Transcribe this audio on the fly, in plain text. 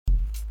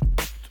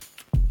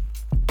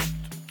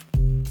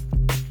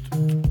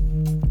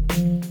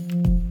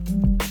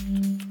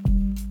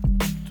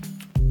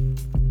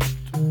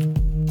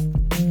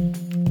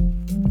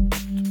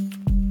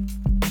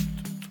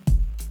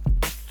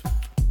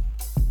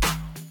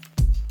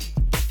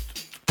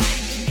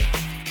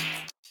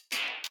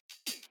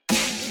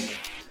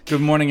Good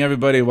morning,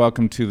 everybody.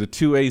 Welcome to the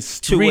 2A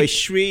Street. 2A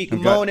Street.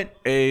 Good morning.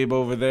 Abe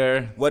over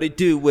there. What it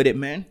do with it,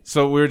 man?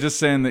 So we were just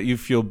saying that you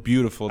feel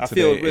beautiful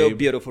today. I feel real Abe.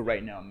 beautiful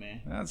right now,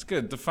 man. That's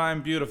good.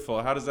 Define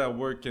beautiful. How does that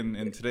work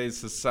in today's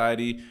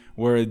society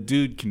where a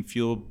dude can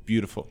feel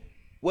beautiful?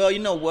 Well, you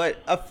know what?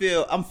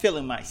 I'm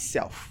feeling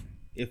myself.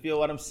 You feel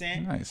what I'm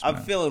saying? Nice, I'm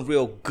man. feeling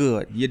real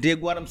good. You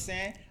dig what I'm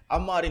saying?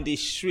 I'm out in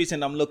these streets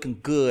and I'm looking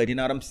good. You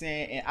know what I'm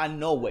saying? And I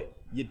know it.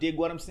 You dig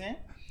what I'm saying?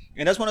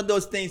 And that's one of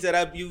those things that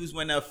I've used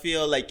when I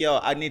feel like,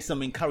 I need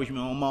some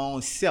encouragement on my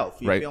own self.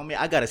 You feel me?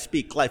 I got to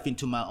speak life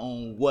into my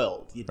own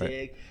world. You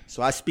dig?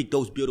 So I speak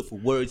those beautiful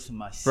words to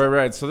myself.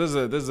 Right. So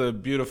there's a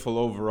beautiful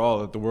overall,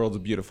 that the world's a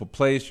beautiful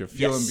place. You're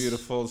feeling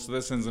beautiful. So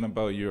this isn't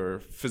about your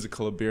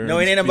physical appearance. No,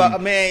 it ain't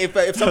about, man,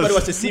 if somebody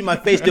was to see my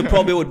face, they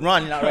probably would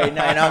run right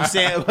now. You know what I'm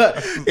saying?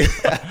 But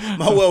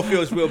my world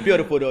feels real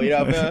beautiful, though. You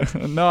know what I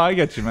mean? No, I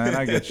get you, man.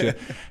 I get you.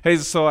 Hey,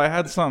 so I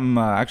had something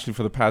actually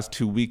for the past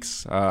 2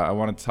 weeks I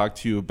wanted to talk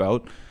to you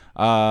about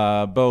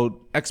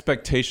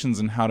expectations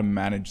and how to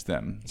manage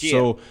them. Yeah.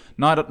 So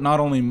not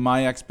only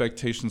my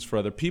expectations for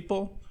other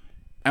people.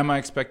 Am I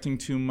expecting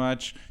too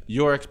much?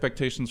 Your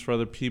expectations for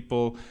other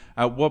people?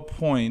 At what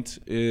point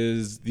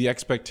is the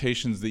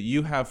expectations that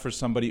you have for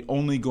somebody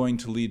only going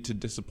to lead to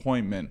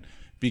disappointment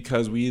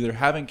because we either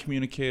haven't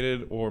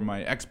communicated or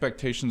my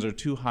expectations are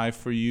too high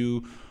for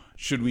you?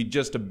 Should we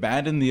just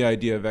abandon the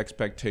idea of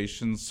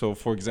expectations? So,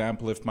 for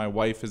example, if my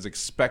wife is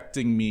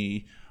expecting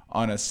me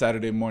on a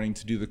Saturday morning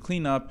to do the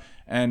cleanup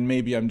and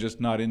maybe I'm just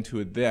not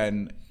into it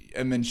then,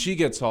 and then she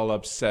gets all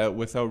upset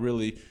without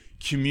really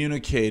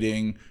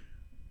communicating,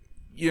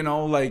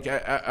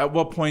 at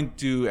what point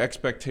do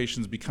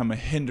expectations become a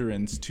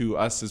hindrance to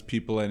us as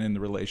people and in the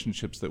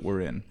relationships that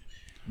we're in?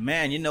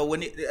 Man,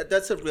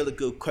 that's a really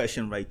good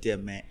question right there,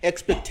 man.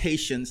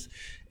 Expectations,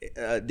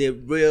 they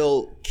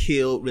will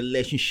kill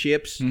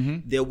relationships.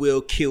 Mm-hmm. They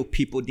will kill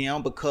people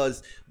down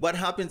because what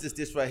happens is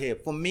this right here.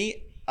 For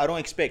me, I don't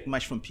expect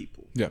much from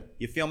people. Yeah.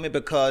 You feel me?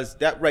 Because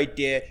that right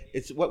there,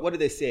 it's what do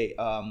they say?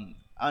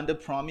 Under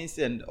promise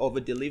and over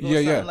deliver or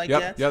something like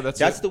that. Yeah,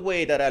 that's the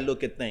way that I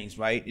look at things,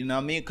 right? You know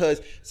what I mean? Because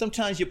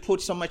sometimes you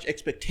put so much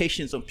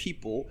expectations on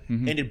people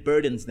and it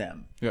burdens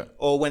them. Yeah.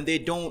 Or when they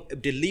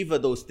don't deliver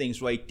those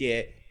things right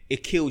there,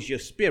 it kills your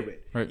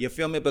spirit. Right. You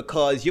feel me?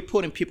 Because you're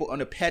putting people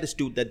on a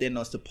pedestal that they're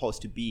not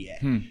supposed to be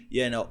at.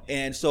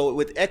 And so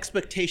with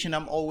expectation,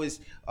 I'm always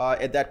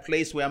at that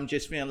place where I'm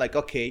just feeling like,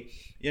 okay,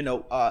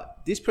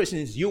 this person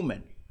is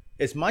human.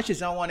 As much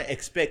as I want to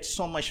expect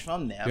so much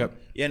from them,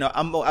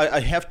 I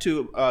have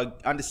to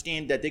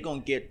understand that they're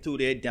going to get through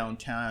their down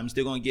times.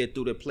 They're going to get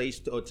through the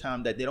place or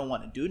time that they don't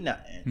want to do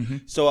nothing. Mm-hmm.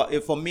 So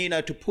if for me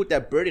now to put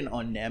that burden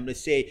on them to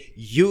say,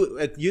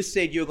 you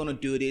said you're going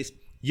to do this,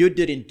 you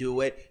didn't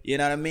do it. You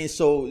know what I mean?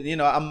 So,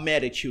 I'm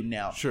mad at you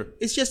now. Sure.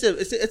 It's just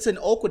it's an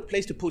awkward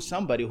place to put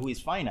somebody who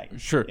is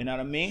finite. Sure. You know what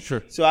I mean?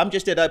 Sure. So I'm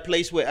just at that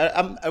place where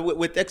I'm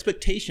with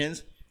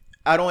expectations.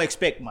 I don't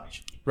expect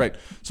much. Right.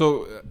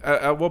 So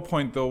at what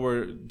point,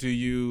 though, do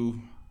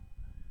you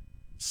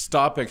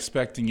stop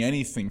expecting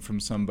anything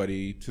from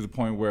somebody to the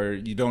point where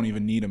you don't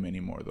even need them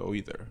anymore, though,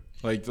 either?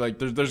 Like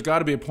there's got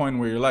to be a point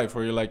where your life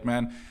where you're like,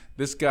 man,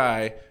 this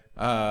guy,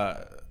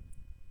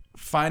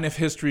 fine if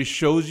history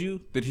shows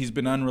you that he's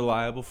been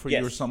unreliable for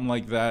you or something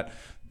like that.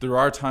 There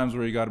are times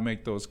where you got to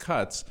make those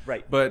cuts.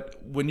 Right. But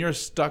when you're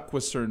stuck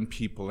with certain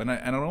people, and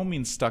I don't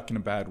mean stuck in a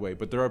bad way,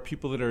 but there are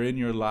people that are in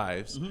your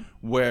lives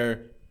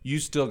where you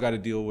still got to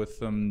deal with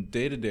them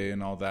day to day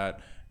and all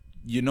that.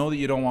 You know that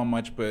you don't want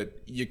much,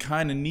 but you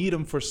kind of need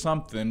them for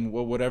something,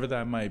 whatever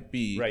that might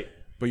be. Right.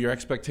 But your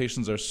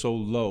expectations are so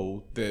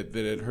low that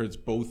it hurts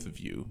both of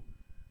you.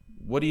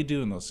 What do you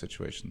do in those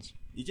situations?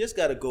 You just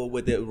got to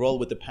roll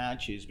with the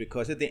punches,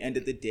 because at the end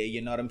of the day, you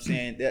know what I'm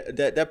saying?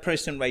 That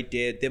person right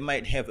there, they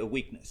might have a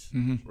weakness,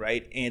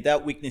 right? And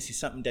that weakness is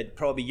something that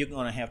probably you're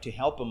going to have to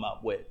help them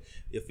out with.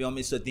 You feel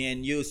me? So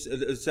then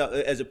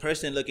as a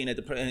person looking at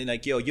the person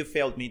like, you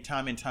failed me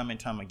time and time and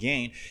time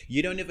again.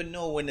 You don't even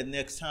know when the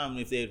next time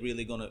if they're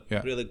really going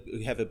to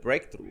really have a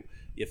breakthrough.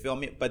 You feel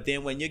me? But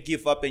then when you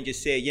give up and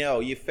just say,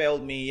 you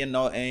failed me, and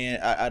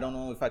I don't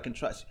know if I can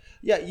trust.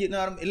 Yeah, you know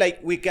what I mean? Like,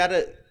 we got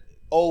to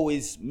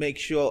always make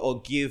sure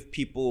or give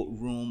people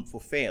room for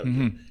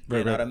failure.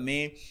 You know what I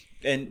mean?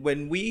 And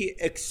when we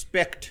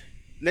expect,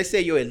 let's say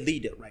you're a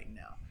leader right now.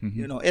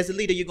 As a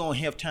leader, you're going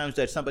to have times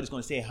that somebody's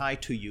going to say hi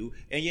to you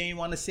and you ain't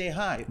want to say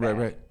hi.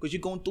 Right. Because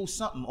you're going through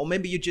something. Or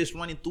maybe you're just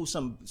running through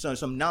some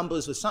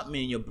numbers or something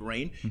in your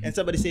brain, and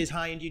somebody says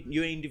hi and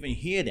you ain't even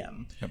hear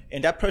them. Yep.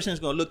 And that person is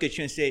going to look at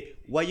you and say,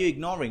 why are you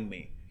ignoring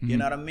me? You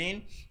know what I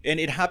mean? And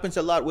it happens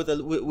a lot with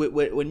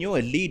when you're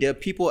a leader.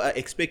 People are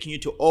expecting you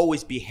to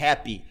always be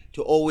happy,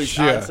 to always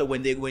answer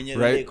when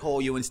they call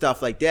you and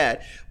stuff like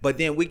that. But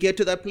then we get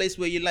to that place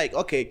where you're like,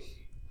 okay,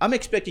 I'm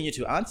expecting you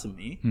to answer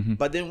me,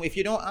 but then if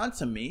you don't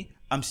answer me,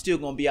 I'm still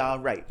gonna be all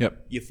right.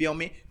 Yep. You feel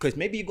me? Because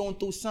maybe you're going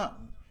through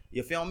something.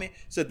 You feel me?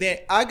 So then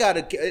I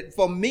gotta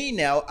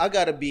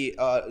be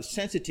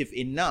sensitive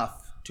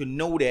enough to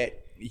know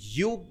that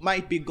you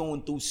might be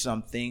going through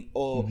something,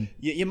 or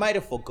you might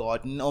have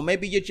forgotten, or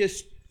maybe you're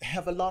just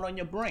have a lot on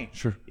your brain.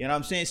 Sure. You know what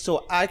I'm saying?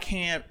 So I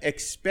can't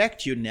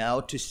expect you now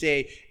to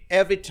say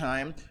every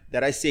time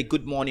that I say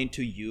good morning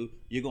to you,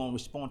 you're going to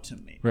respond to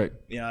me. Right.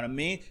 You know what I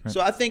mean? Right.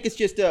 So I think it's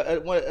just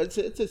it's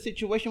a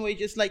situation where you're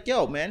just like,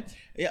 yo, man,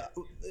 yeah,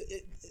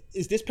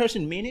 is this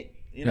person mean it?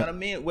 You know what I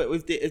mean?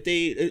 If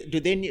they do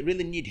they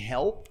really need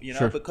help? You know,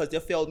 Sure. because they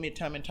failed me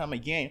time and time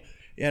again.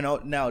 You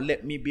know, now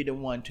let me be the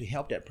one to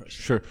help that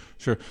person.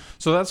 Sure.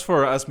 So that's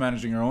for us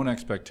managing our own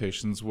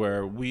expectations,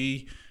 where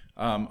we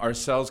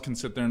ourselves can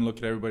sit there and look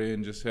at everybody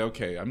and just say,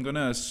 okay, I'm going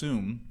to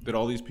assume that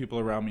all these people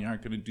around me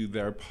aren't going to do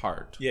their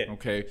part. Yeah.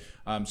 Okay.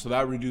 So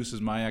that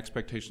reduces my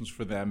expectations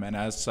for them, and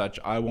as such,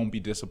 I won't be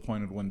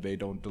disappointed when they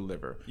don't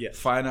deliver. Yes.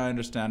 Fine, I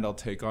understand. I'll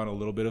take on a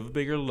little bit of a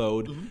bigger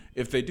load.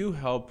 If they do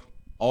help,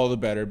 all the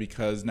better,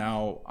 because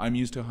now I'm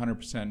used to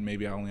 100%.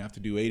 Maybe I only have to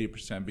do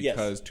 80%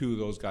 because two of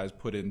those guys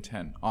put in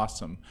 10.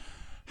 Awesome.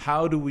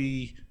 How do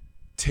we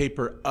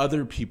taper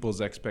other people's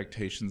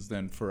expectations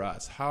then for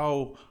us?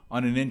 How,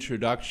 on an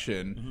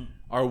introduction,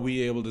 are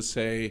we able to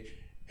say,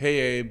 hey,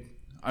 Abe,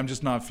 I'm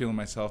just not feeling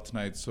myself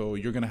tonight, so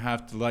you're going to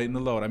have to lighten the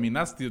load? I mean,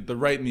 that's the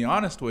right and the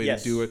honest way to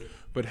do it.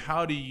 But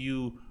how do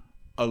you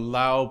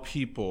allow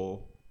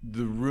people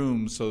the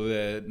room so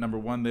that, number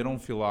one, they don't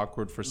feel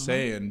awkward for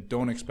saying,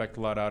 don't expect a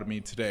lot out of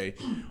me today,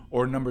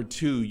 or number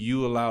two,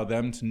 you allow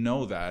them to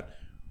know that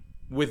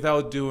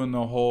without doing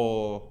the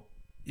whole,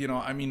 you know,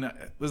 I mean,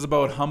 this is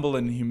about humble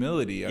and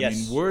humility. I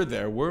mean,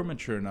 we're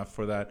mature enough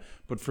for that,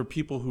 but for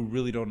people who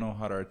really don't know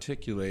how to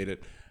articulate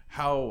it,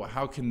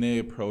 how can they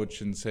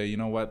approach and say, you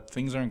know what,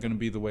 things aren't going to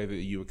be the way that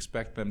you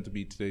expect them to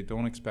be today,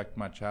 don't expect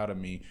much out of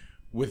me,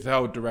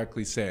 without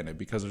directly saying it?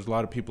 Because there's a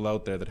lot of people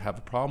out there that have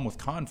a problem with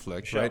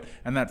conflict, right?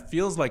 And that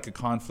feels like a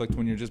conflict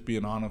when you're just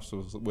being honest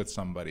with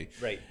somebody.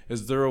 Right.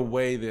 Is there a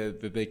way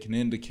that they can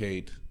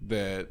indicate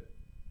that,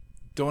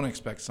 don't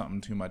expect something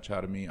too much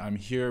out of me, I'm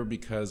here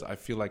because I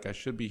feel like I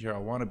should be here, I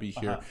want to be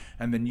here,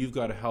 and then you've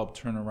got to help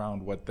turn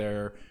around what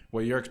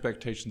your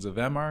expectations of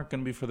them are going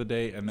to be for the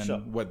day, and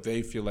then what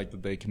they feel like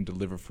that they can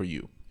deliver for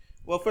you?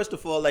 Well, first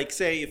of all, like,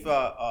 say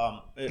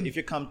if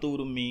you come through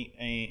to me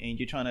and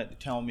you're trying to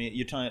tell me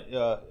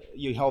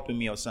you're helping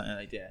me or something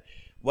like that,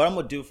 what I'm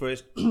gonna do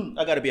first,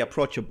 I gotta be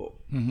approachable.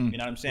 You know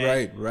what I'm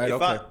saying? Right.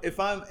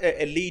 If I'm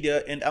a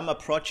leader and I'm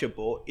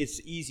approachable,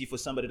 it's easy for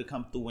somebody to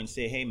come through and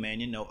say, hey man,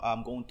 you know,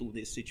 I'm going through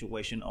this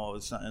situation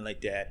or something like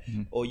that.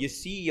 Or you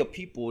see your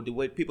people, the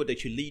way people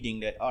that you're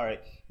leading, that, all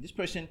right, this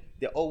person,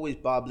 they're always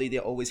bubbly,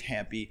 they're always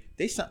happy.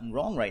 There's something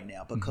wrong right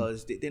now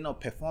because they're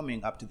not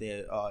performing up to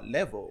their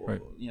level.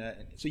 Right. You know,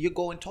 so you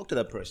go and talk to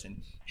that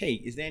person. Hey,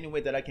 is there any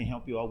way that I can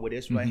help you out with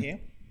this right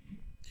here?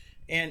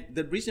 And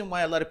the reason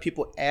why a lot of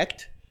people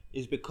act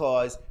is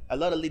because a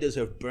lot of leaders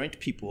have burnt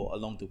people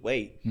along the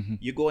way.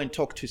 You go and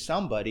talk to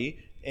somebody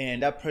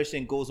and that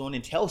person goes on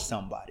and tells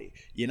somebody,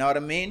 you know what I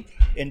mean?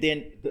 And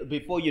then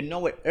before you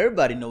know it,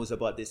 everybody knows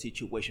about this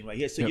situation right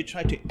here. So you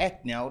try to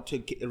act now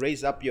to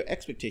raise up your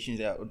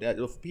expectations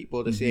of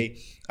people to say,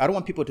 I don't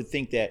want people to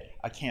think that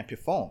I can't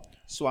perform.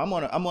 So I'm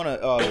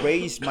gonna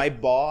raise my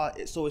bar,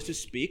 so as to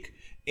speak.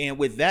 And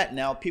with that,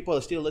 now people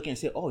are still looking and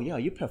say, oh, yeah,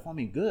 you're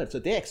performing good. So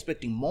they're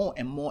expecting more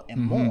and more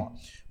and more.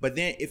 But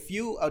then if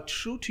you are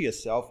true to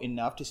yourself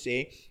enough to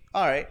say,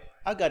 all right,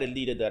 I got a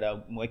leader that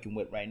I'm working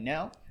with right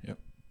now.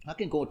 I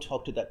can go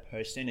talk to that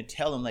person and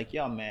tell them, like,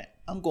 yo, man,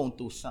 I'm going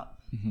through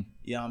something.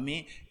 You know what I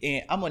mean?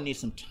 And I'm going to need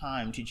some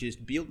time to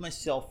just build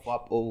myself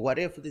up or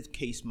whatever the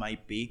case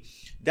might be.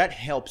 That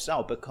helps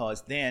out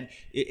because then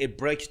it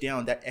breaks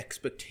down that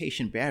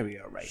expectation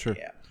barrier right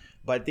there.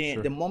 But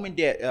then the moment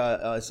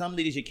that some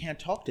leaders, you can't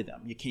talk to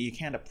them, you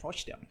can't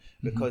approach them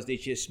because they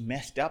just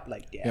messed up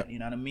like that. You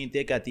know what I mean?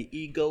 They got the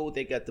ego,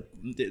 they got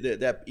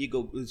that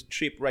ego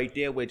trip right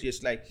there where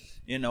just like,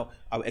 you know,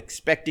 I'm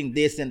expecting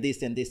this and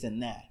this and this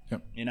and that.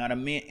 You know what I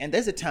mean? And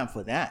there's a time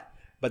for that.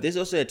 But there's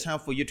also a time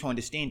for you to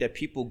understand that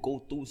people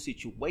go through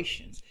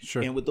situations,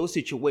 and with those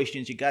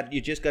situations,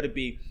 you just got to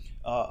be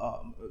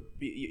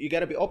you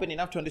got to be open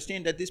enough to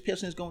understand that this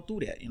person is going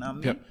through that. You know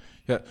what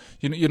I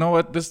mean? You know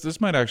what?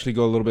 This might actually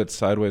go a little bit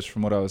sideways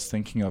from what I was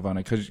thinking of on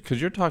it, because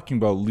you're talking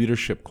about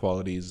leadership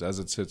qualities as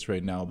it sits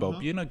right now,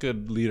 about being a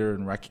good leader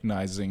and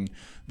recognizing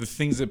the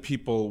things that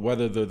people,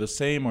 whether they're the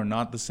same or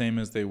not the same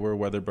as they were,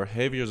 whether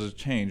behaviors have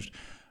changed.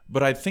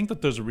 But I think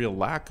that there's a real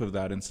lack of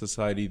that in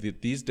society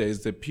these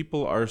days, that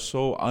people are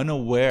so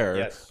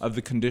unaware of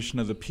the condition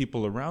of the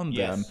people around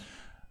them.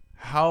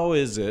 How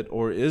is it,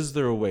 or is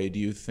there a way, do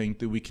you think,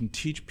 that we can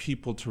teach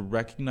people to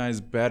recognize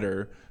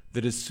better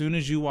that as soon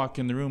as you walk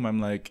in the room,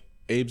 I'm like,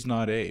 Abe's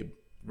not Abe,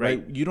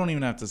 right? You don't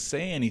even have to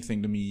say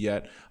anything to me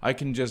yet. I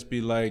can just be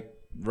like,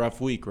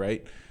 rough week,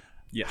 right?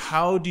 Yes.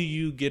 How do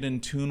you get in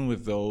tune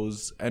with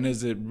those? And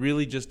is it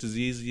really just as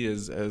easy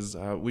as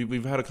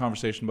we've had a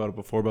conversation about it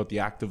before, about the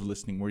active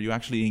listening, where you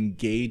actually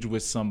engage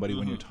with somebody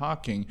when you're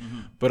talking?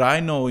 But I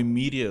know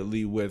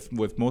immediately with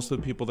most of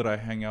the people that I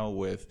hang out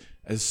with,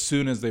 as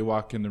soon as they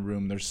walk in the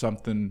room, there's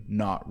something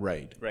not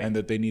right. And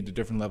that they need a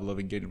different level of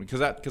engagement,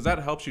 because that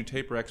helps you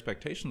taper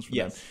expectations for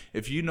them.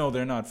 If you know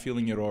they're not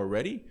feeling it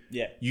already,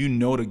 you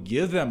know to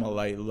give them a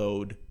light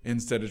load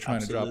instead of trying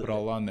to drop it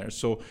all on there.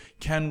 So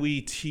can we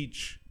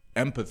teach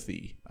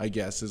empathy, I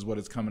guess, is what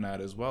it's coming at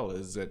as well?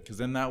 Is it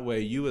because in that way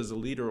you as a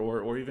leader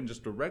or even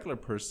just a regular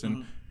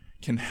person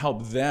can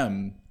help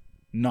them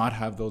not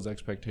have those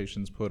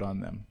expectations put on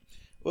them?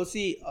 Well,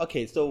 see,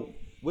 okay, so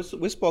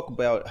we spoke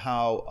about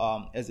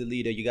how as a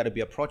leader you got to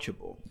be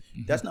approachable.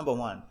 That's number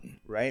one,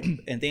 right?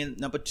 And then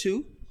number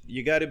two,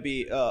 you got to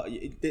be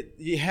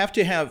you have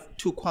to have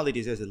two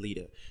qualities as a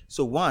leader.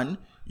 So one,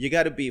 you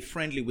got to be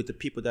friendly with the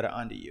people that are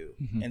under you.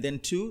 And then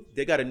two,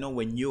 they got to know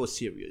when you're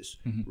serious,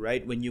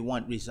 right? When you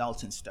want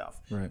results and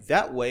stuff.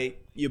 That way,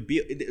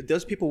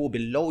 those people will be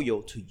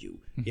loyal to you.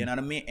 You know what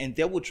I mean? And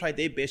they will try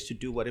their best to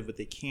do whatever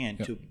they can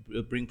to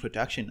bring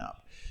production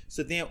up.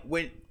 So then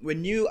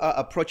when you are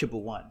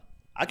approachable one,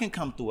 I can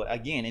come through it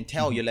again and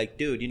tell you, like,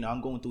 dude, you know,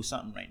 I'm going through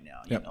something right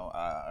now. You know,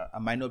 I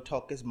might not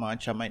talk as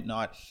much. I might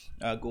not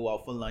go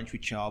out for lunch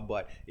with y'all,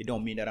 but it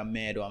don't mean that I'm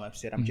mad or I'm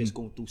upset. I'm just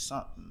going through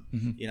something.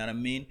 You know what I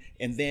mean?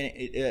 And then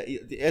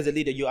as a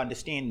leader, you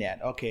understand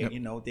that. Okay, you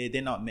know,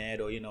 they're not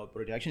mad, or, you know,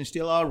 production's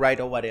still all right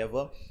or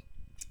whatever.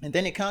 And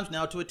then it comes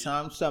now to a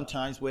time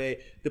sometimes where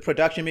the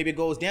production maybe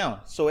goes down.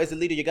 So as a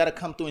leader, you got to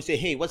come through and say,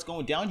 hey, what's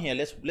going down here?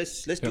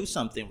 Let's do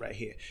something right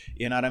here.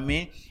 You know what I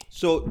mean?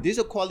 So these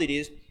are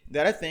qualities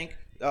that I think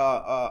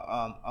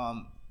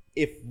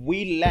if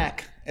we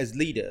lack as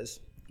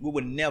leaders, we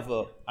will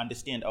never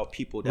understand our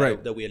people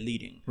that we are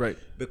leading.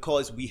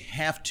 Because we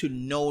have to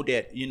know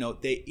that, you know,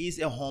 there is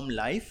a home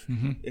life.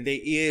 And there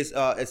is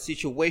a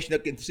situations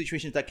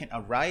that can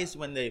arise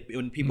when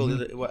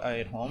people are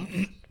at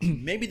home.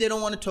 Maybe they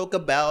don't want to talk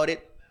about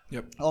it.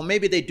 Or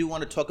maybe they do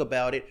want to talk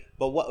about it,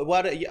 but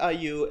what are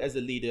you as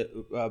a leader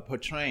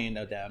portraying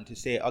to them to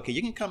say, okay,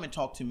 you can come and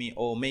talk to me,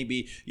 or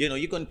maybe, you know,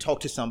 you're going to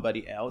talk to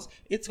somebody else.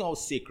 It's all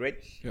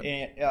secret.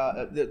 And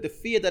the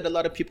fear that a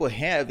lot of people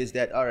have is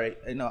that, all right,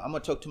 you know, I'm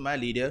going to talk to my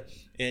leader,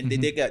 and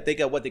they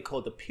got what they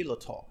call the pillow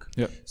talk.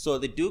 So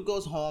the dude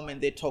goes home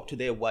and they talk to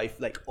their wife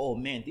like, oh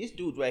man, this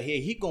dude right here,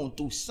 he going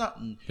through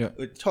something.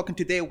 Talking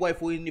to their wife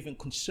who isn't even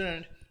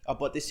concerned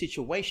about the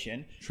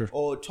situation,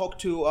 or talk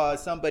to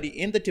somebody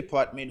in the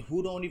department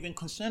who don't even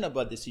concern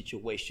about the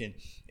situation,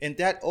 and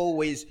that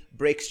always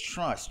breaks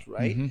trust,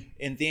 right?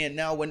 And then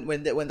now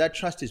when that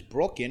trust is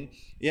broken,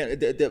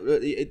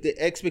 the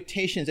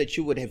expectations that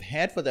you would have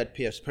had for that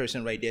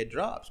person right there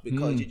drops,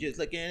 because you're just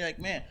like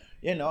man,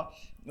 you know,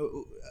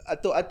 I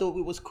thought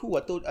it was cool.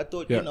 I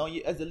thought you know,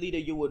 as a leader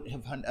you would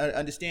have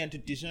understand to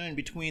discern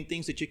between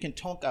things that you can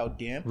talk out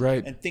there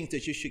and things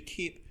that you should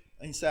keep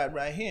inside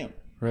right here.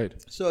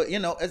 So, you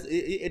know, as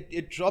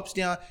it drops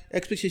down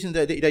expectations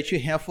that you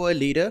have for a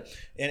leader,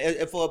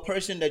 and for a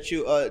person that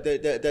you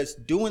that's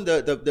doing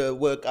the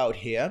work out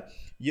here,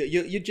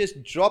 you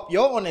just drop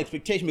your own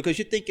expectation, because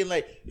you're thinking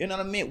like, you know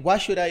what I mean? Why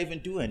should I even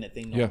do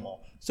anything no more?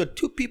 So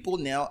two people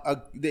now,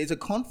 there's a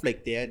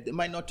conflict there. They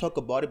might not talk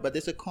about it, but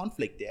there's a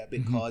conflict there,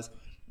 because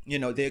you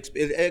know, the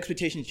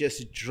expectations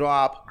just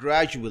drop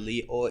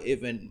gradually, or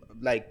even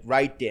like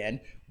right then,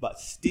 but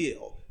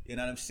still. You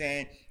know what I'm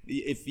saying?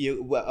 If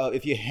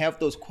you have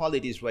those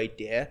qualities right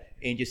there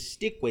and you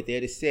stick with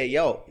it, to say,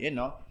 yo, you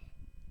know,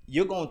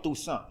 you're going through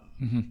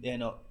something. You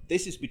know,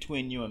 this is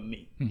between you and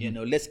me. You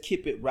know, let's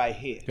keep it right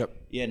here.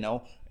 You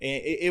know,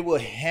 and it will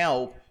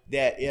help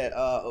that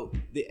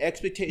the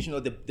expectation,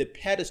 or the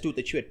pedestal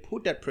that you had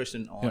put that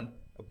person on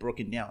are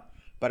broken down.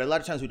 But a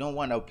lot of times we don't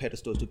want our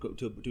pedestals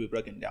to be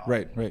broken down.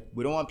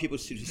 We don't want people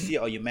to see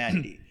our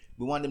humanity.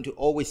 We want them to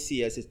always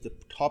see us as the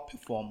top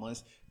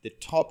performers, the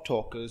top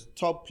talkers,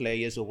 top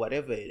players, or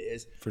whatever it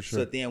is.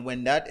 So then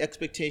when that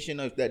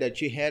expectation of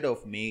that you had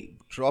of me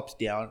drops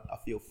down, I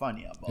feel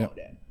funny about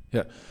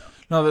that.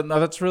 No,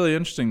 that's really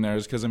interesting there,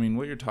 is because, I mean,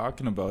 what you're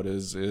talking about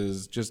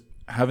is just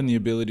having the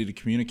ability to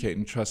communicate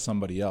and trust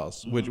somebody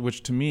else,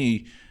 which to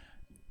me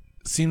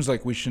seems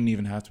like we shouldn't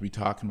even have to be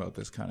talking about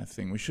this kind of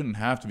thing. We shouldn't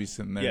have to be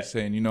sitting there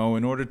saying, you know,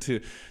 in order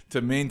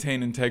to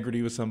maintain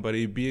integrity with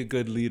somebody, be a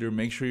good leader,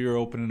 make sure you're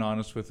open and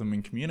honest with them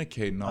and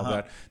communicate and all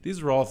that.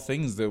 These are all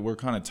things that we're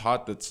kind of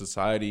taught that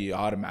society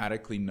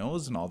automatically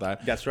knows and all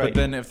that. That's right. But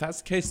then if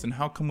that's the case, then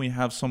how come we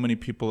have so many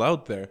people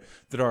out there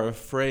that are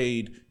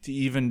afraid to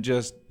even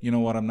just, you know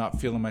what, I'm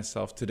not feeling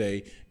myself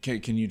today.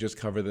 Can you just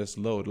cover this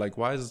load? Like,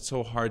 why is it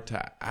so hard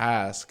to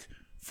ask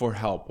for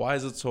help? Why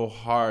is it so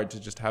hard to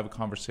just have a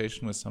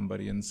conversation with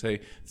somebody and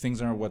say,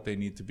 things aren't what they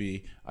need to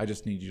be, I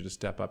just need you to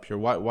step up here?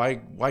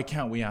 Why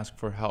can't we ask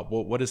for help?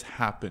 What has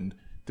happened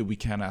that we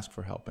can't ask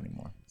for help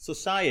anymore?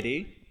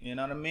 Society, you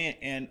know what I mean,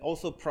 and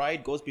also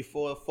pride goes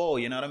before a fall.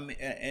 You know what I mean,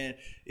 and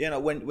you know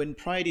when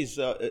pride is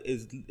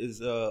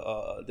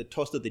the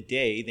toast of the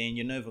day, then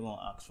you're never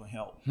gonna ask for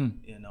help.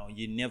 You know,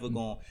 you're never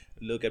gonna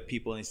look at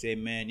people and say,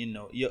 man, you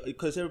know,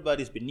 because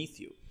everybody's beneath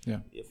you. Yeah.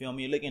 You feel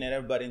me? You're looking at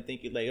everybody and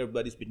thinking like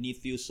everybody's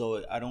beneath you,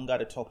 so I don't got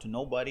to talk to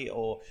nobody,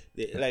 or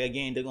like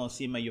again, they're gonna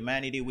see my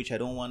humanity, which I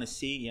don't want to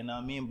see. You know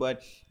what I mean?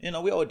 But you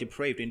know, we're all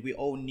depraved, and we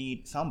all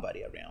need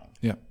somebody around.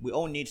 Yeah. We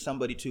all need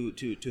somebody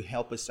to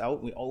help us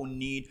out. We all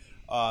need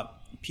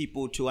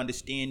people to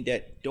understand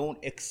that don't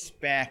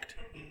expect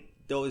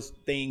those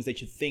things that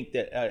you think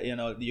that you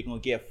know you're gonna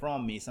get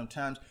from me.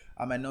 Sometimes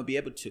I might not be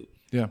able to.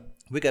 Yeah.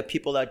 We got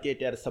people out there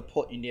that are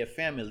supporting their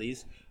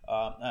families.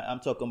 I'm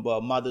talking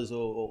about mothers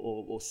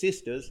or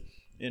sisters,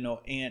 you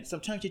know, and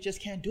sometimes you just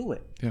can't do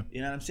it. Yeah.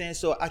 You know what I'm saying?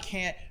 So I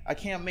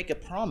can't make a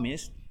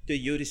promise to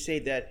you to say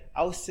that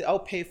I'll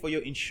pay for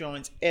your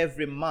insurance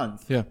every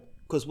month. Yeah.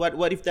 Because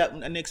what if that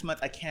next month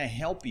I can't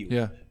help you?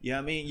 Yeah. You know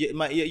what I mean?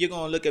 You're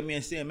going to look at me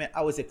and say, man,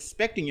 I was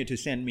expecting you to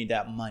send me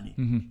that money.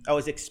 I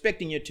was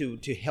expecting you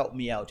to help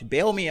me out, to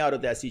bail me out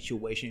of that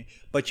situation,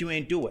 but you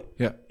ain't do it.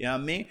 Yeah. You know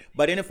what I mean?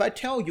 But then if I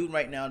tell you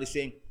right now to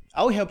say,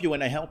 I'll help you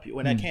when I help you,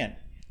 when I can.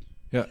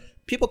 Yeah.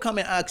 People come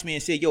and ask me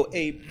and say, yo,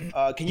 Abe,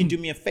 can you do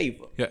me a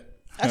favor? Yeah.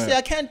 I say,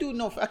 I can't do you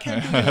no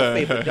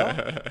favor, dog.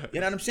 You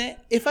know what I'm saying?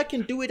 If I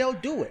can do it, I'll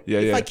do it. Yeah,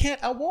 if yeah. I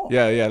can't, I won't.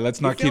 Yeah.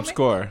 Let's You not feel keep me?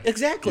 score.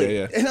 Exactly.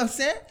 Yeah, yeah. You know what I'm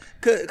saying?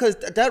 Because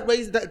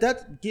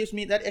that gives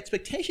me that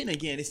expectation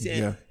again. It's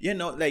saying, Yeah. you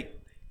know, like,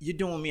 you're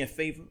doing me a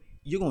favor.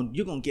 You're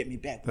gonna get me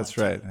back. That's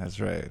one right. time. That's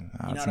right. You know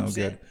That's what no I'm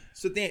saying? good.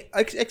 So then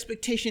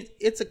expectation,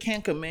 it's a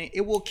canker, man.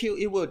 It will kill.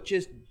 It will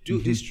just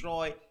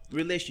destroy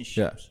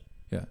relationships.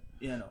 Yeah.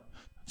 You know.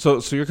 So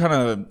you're kind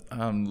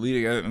of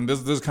leading, and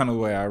this is kind of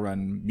the way I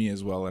run me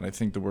as well, and I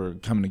think that we're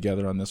coming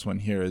together on this one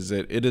here, is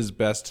that it is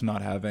best to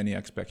not have any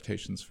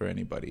expectations for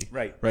anybody.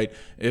 Right. Right?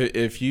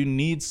 If you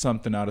need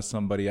something out of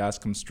somebody,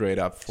 ask them straight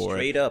up for it.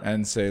 Straight up.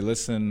 And say,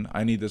 listen,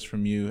 I need this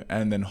from you,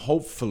 and then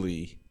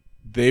hopefully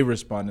they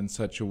respond in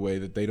such a way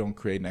that they don't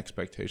create an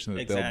expectation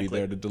that they'll be Exactly.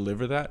 there to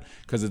deliver that.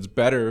 Because it's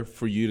better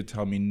for you to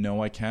tell me,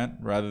 no, I can't,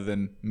 rather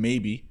than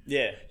maybe.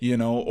 Yeah. You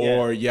know,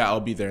 or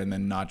I'll be there and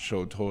then not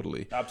show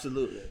totally.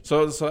 Absolutely.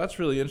 So that's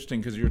really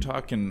interesting, because you're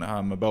talking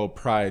about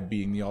pride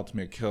being the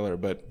ultimate killer,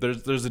 but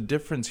there's a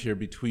difference here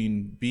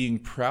between being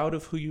proud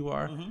of who you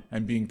are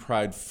and being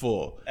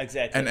prideful.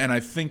 Exactly. And I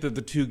think that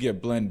the two get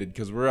blended,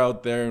 because we're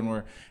out there and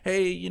we're,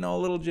 hey, you know,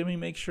 little Jimmy,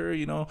 make sure,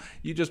 you know,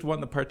 you just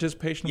won the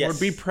participation award. Yes.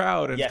 Be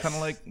proud. And Yes. it's kind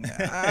of like,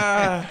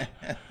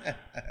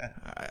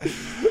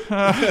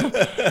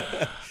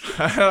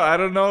 I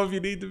don't know if you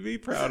need to be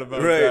proud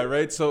about that,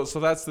 right? So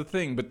that's the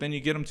thing. But then you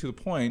get them to the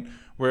point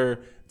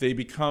where they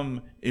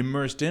become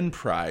immersed in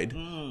pride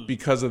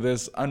because of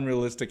this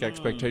unrealistic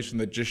expectation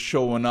that just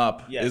showing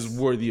up is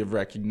worthy of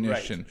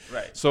recognition.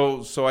 Right.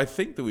 So I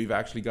think that we've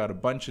actually got a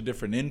bunch of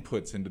different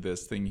inputs into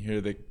this thing here,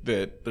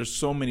 that there's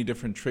so many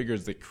different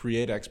triggers that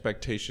create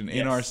expectation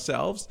in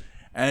ourselves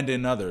and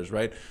in others,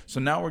 right? So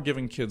now we're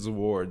giving kids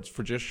awards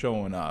for just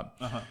showing up.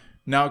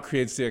 Now it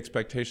creates the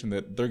expectation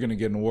that they're going to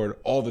get an award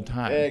all the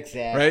time.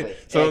 Exactly. Right?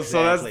 So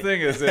that's the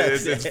thing.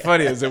 It's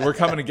funny is that we're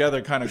coming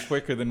together kind of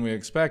quicker than we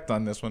expect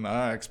on this one.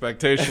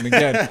 Expectation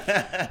again.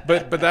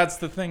 But that's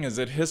the thing, is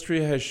that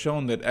history has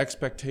shown that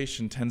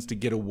expectation tends to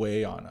get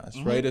away on us,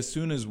 right? As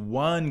soon as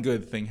one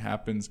good thing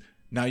happens,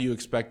 now you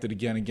expect it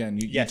again.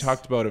 You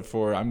talked about it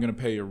for, I'm going to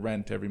pay your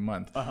rent every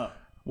month.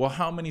 Well,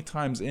 how many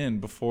times in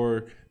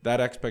before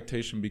that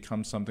expectation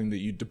becomes something that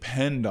you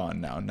depend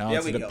on now? Now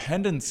it's a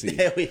dependency.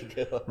 There we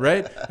go.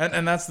 Right?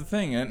 And that's the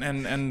thing.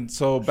 And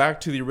so back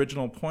to the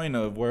original point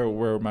of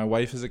where my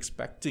wife is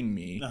expecting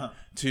me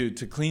to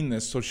clean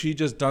this. So she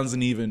just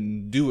doesn't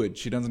even do it.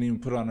 She doesn't even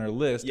put it on her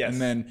list. Yes. And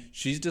then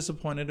she's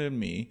disappointed in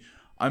me.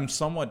 I'm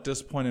somewhat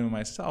disappointed in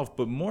myself,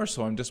 but more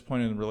so I'm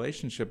disappointed in the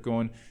relationship,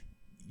 going,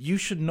 you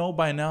should know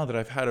by now that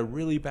I've had a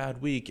really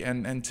bad week,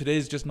 and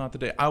today's just not the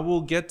day. I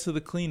will get to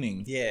the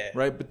cleaning. Yeah.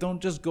 Right? But don't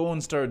just go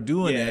and start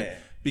doing it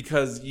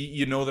because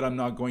you know that I'm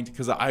not going to,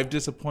 because I've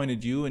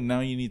disappointed you, and now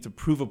you need to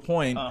prove a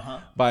point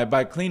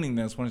by cleaning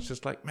this, when it's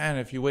just like, man,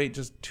 if you wait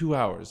just 2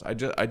 hours, I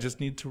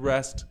just need to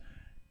rest.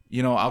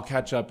 You know, I'll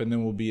catch up and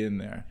then we'll be in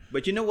there.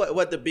 But you know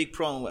what the big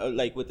problem,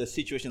 like with a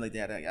situation like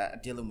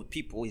that, dealing with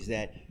people, is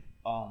that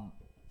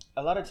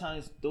a lot of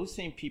times those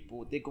same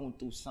people, they're going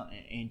through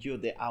something and you're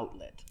their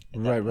outlet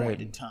at that point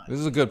in time. This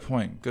is a good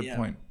point. Good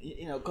point.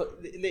 You know, 'cause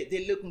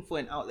they're looking for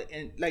an outlet.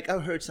 And like I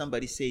heard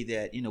somebody say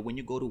that, you know, when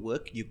you go to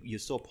work, you're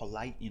so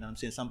polite. You know what I'm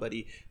saying?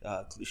 Somebody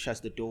shuts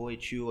the door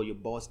at you, or your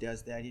boss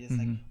does that. You're just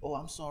like, oh,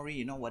 I'm sorry,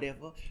 you know,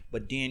 whatever.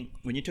 But then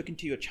when you're talking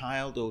to your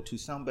child or to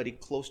somebody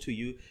close to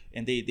you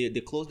and they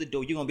close the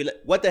door, you're going to be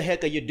like, what the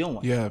heck are you doing?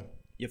 Yeah.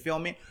 You feel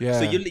me? Yeah.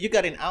 So you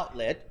got an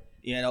outlet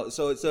You know,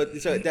 so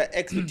the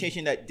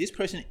expectation that this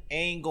person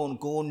ain't gonna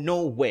go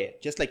nowhere.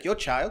 Just like your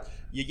child,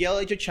 you yell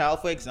at your child,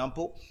 for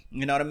example,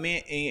 you know what I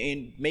mean,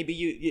 and maybe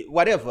you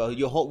whatever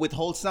you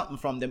withhold something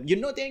from them. You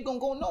know they ain't gonna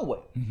go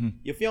nowhere.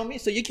 You feel me?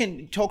 So you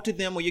can talk to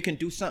them or you can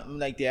do something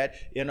like that,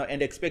 you know,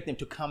 and expect them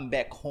to come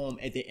back home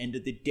at the end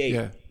of the day.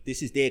 Yeah.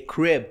 This is their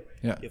crib.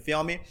 Yeah. You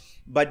feel me?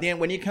 But then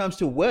when it comes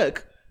to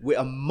work, we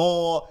are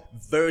more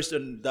versed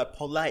in the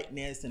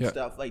politeness and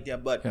stuff like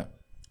that. But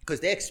because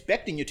they're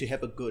expecting you to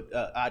have a good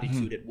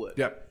attitude at work.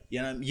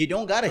 You know, you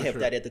don't gotta have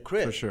that at the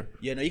crib. For sure.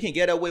 You know, you can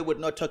get away with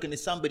not talking to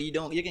somebody.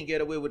 You can get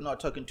away with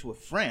not talking to a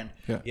friend.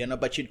 You know,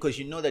 but because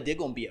you know that they're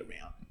gonna be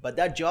around. But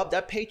that job,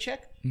 that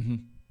paycheck,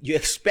 you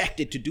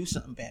expect it to do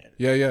something better.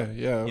 Okay.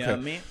 You know what I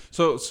mean?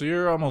 So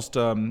you're almost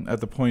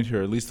at the point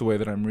here, at least the way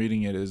that I'm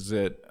reading it, is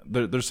that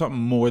there's something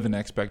more than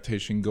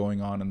expectation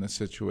going on in this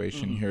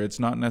situation here. It's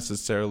not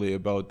necessarily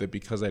about that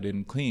because I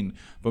didn't clean,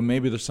 but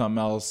maybe there's something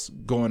else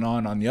going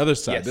on the other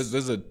side. This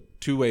is a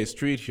two-way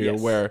street here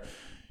where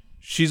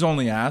she's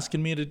only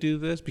asking me to do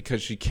this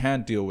because she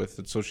can't deal with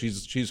it. So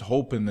she's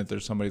hoping that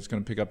there's somebody that's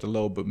going to pick up the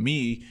load. But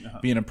me,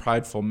 being a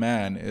prideful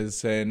man, is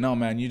saying, no,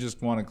 man, you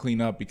just want to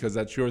clean up because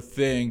that's your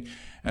thing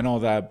and all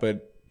that.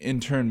 But in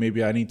turn,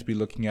 maybe I need to be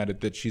looking at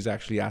it that she's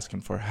actually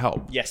asking for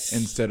help.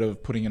 Instead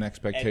of putting an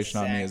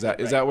expectation on me. Is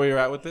that where you're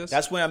at with this?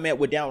 That's where I'm at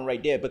with that one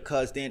right there.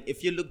 Because then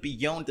if you look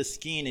beyond the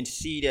skin and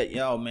see that,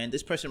 yo, man,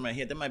 this person right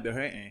here, that might be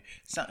hurting,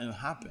 something will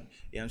happen.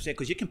 You know what I'm saying?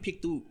 Because you can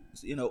pick through,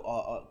 you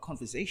know,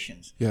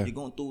 conversations. You're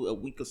going through a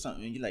week or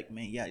something, and you're like,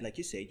 man, like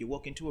you said, you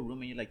walk into a room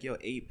and you're like, yo,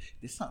 Abe,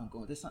 there's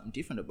something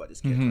different about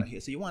this kid right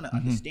here. So you want to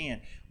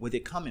understand where they're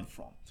coming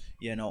from,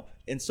 you know.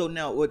 And so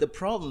now, the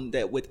problem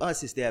that with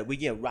us is that we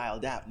get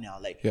riled out now.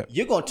 Like,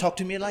 you're gonna talk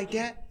to me like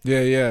that? You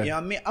know what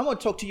I mean? I'm gonna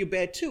talk to you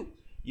bad too.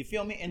 You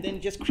feel me? And then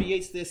it just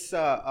creates this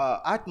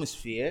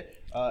atmosphere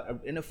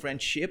in a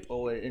friendship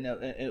or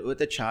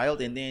with a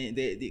child, and then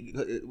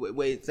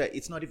where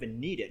it's not even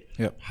needed.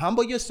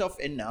 Humble yourself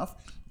enough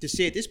to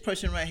say, this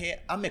person right here,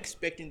 I'm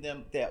expecting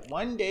them that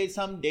one day,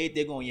 someday,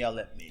 they're gonna yell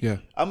at me.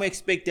 I'm gonna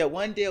expect that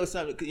one day or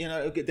something, you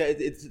know,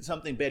 that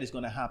something bad is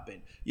gonna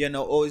happen, you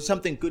know, or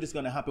something good is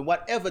gonna happen.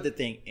 Whatever the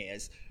thing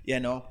is, you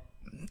know.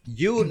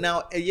 You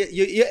now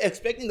you're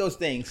expecting those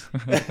things. You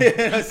know what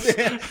I'm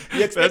saying?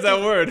 That's that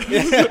word.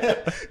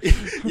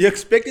 You're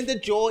expecting the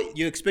joy.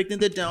 You're expecting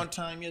the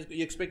downtime.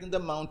 You're expecting the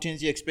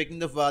mountains. You're expecting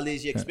the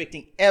valleys. You're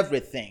expecting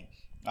everything.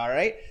 All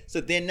right.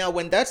 So then now,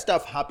 when that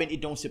stuff happens,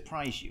 it don't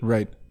surprise you.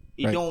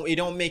 It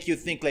don't make you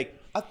think like,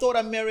 I thought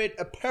I married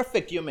a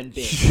perfect human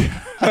being.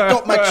 I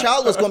thought my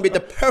child was going to be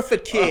the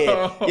perfect kid.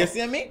 You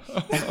see me?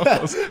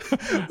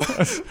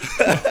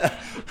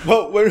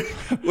 But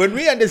when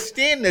we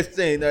understand this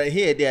thing right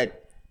here,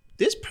 that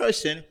this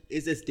person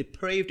is as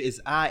depraved as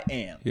I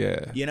am.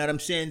 You know what I'm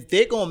saying?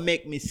 They're going to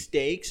make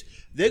mistakes.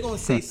 They're going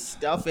to say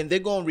stuff, and they're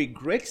going to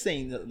regret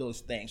saying those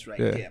things right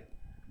there.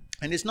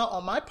 And it's not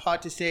on my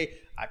part to say,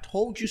 I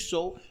told you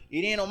so.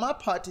 It ain't on my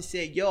part to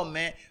say, yo,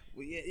 man,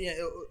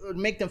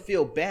 make them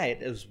feel bad.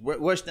 It's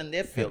worse than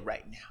they feel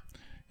right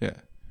now.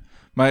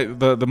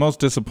 The most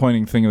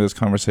disappointing thing of this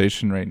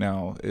conversation right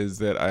now is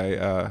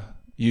that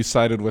you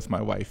sided with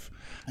my wife.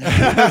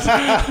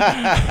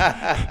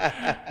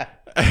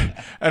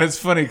 And it's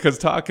funny because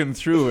talking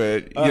through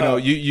it, you know,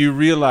 you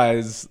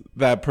realize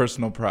that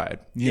personal pride.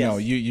 You know,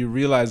 you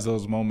realize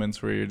those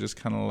moments where you're just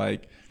kind of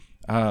like,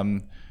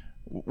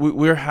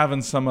 we're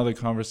having some other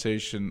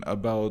conversation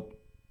about,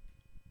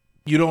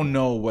 you don't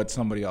know what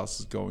somebody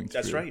else is going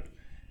through. That's right.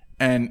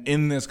 And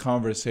in this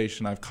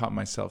conversation, I've caught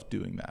myself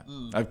doing that.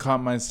 I've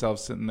caught myself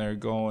sitting there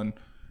going,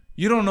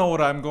 you don't know what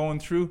I'm going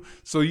through,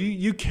 so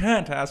you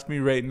can't ask me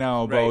right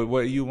now about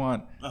what you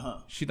want.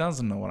 She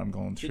doesn't know what I'm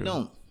going through. She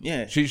don't.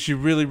 Yeah. She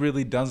really,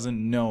 really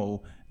doesn't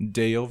know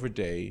day over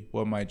day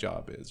what my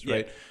job is,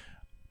 right?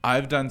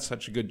 I've done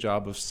such a good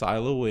job of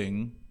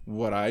siloing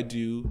what I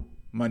do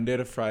Monday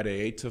to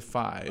Friday, 8 to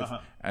 5,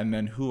 and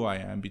then who I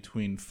am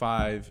between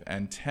 5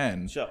 and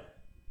 10.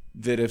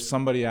 That if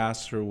somebody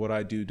asks her what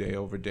I do day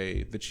over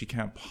day, that she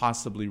can't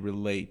possibly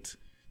relate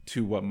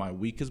to what my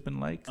week has been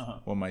like,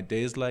 what my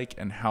day is like,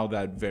 and how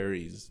that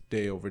varies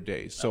day over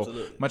day.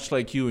 So much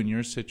like you in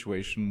your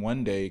situation,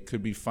 one day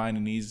could be fine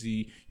and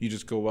easy. You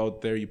just go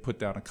out there, you put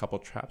down a couple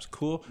traps,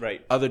 cool.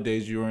 Other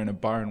days you were in a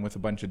barn with a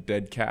bunch of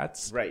dead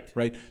cats,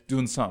 right,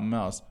 doing something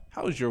else.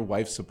 How is your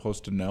wife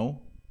supposed to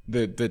know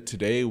that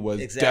today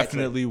was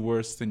definitely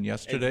worse than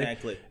yesterday?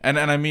 And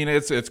I mean,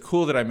 it's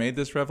cool that I made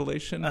this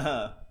revelation.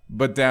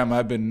 But damn,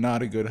 I've been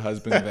not a good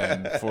husband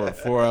then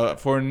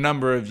for a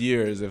number of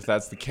years, if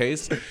that's the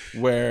case,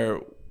 where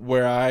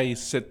I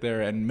sit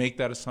there and make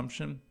that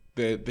assumption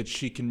that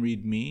she can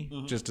read me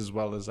just as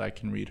well as I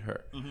can read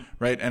her,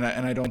 right? And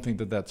I don't think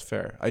that that's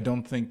fair. I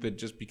don't think that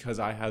just because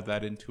I have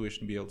that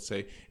intuition to be able to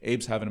say,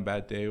 Abe's having a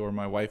bad day or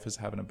my wife is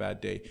having a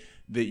bad day,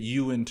 that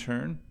you in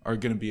turn are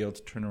going to be able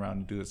to turn around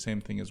and do the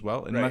same thing as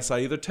well, unless I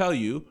either tell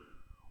you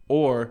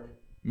or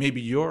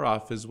maybe you're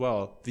off as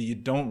well that you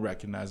don't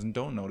recognize and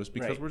don't notice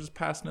because Right. we're just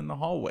passing in the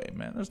hallway,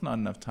 man. There's not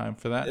enough time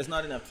for that. There's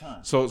not enough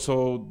time.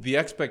 So the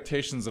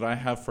expectations that I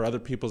have for other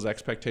people's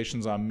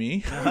expectations on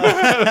me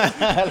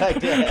I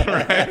like that.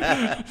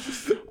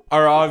 right,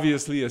 are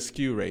obviously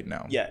askew right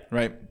now. Yeah.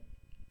 Right.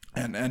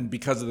 And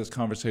because of this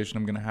conversation,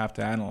 I'm going to have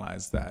to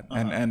analyze that.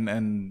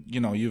 And you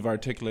know, you've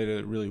articulated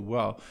it really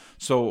well.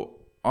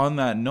 So on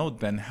that note,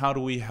 then, how do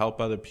we help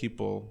other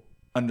people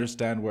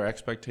understand where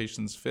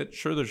expectations fit?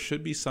 Sure, there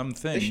should be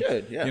something. They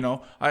should, yeah. You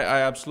know, I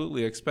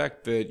absolutely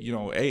expect that, you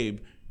know, Abe,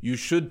 you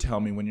should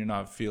tell me when you're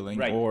not feeling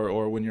Right.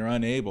 or when you're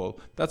unable.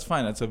 That's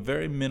fine. That's a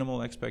very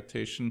minimal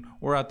expectation.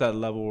 We're at that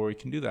level where we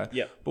can do that.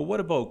 Yeah. But what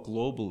about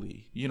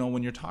globally? You know,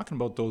 when you're talking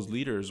about those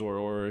leaders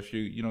or if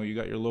you know, you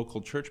got your local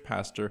church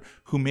pastor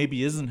who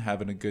maybe isn't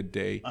having a good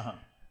day,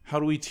 how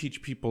do we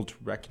teach people to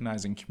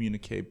recognize and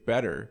communicate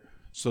better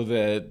so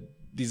that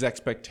these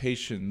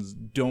expectations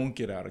don't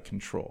get out of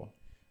control?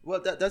 Well,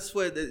 that's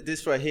where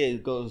this right here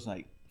goes.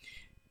 Like,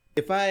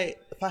 if I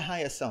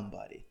hire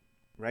somebody,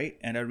 right,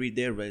 and I read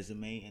their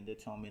resume and they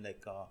tell me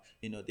like,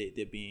 you know,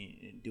 they've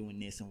been doing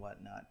this and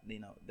whatnot,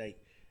 you know, like,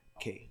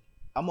 okay,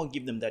 I'm gonna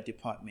give them that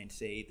department,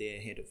 say they're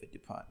head of a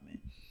department,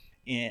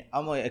 and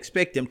I'm gonna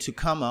expect them to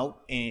come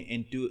out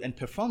and do and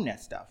perform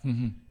that stuff,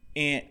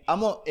 and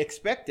I'm gonna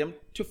expect them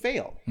to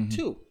fail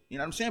too. You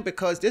know what I'm saying?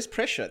 Because there's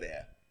pressure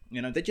there.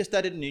 You know, they just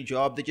started a new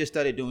job. They just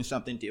started doing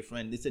something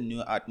different. It's a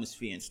new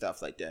atmosphere and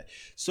stuff like that.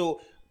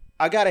 So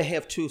I got to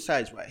have two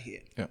sides right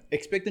here. Yeah.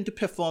 Expect them to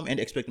perform and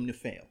expect them to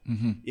fail.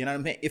 You know what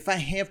I mean? If I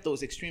have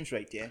those extremes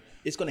right there,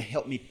 it's going to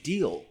help me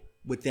deal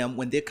with them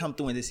when they come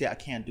through and they say, I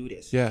can't do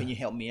this. Yeah. Can you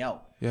help me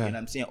out? Yeah. You know what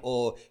I'm saying?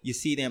 Or you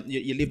see them,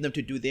 you leave them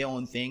to do their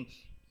own thing.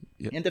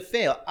 Yeah. And they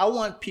fail. I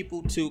want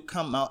people to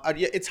come out.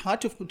 It's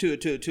hard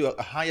to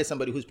hire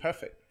somebody who's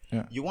perfect.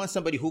 Yeah. You want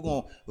somebody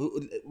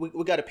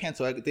we got a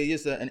pencil. They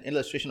use an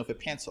illustration of a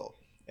pencil.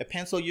 A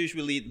pencil,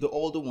 usually the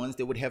older ones,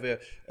 they would have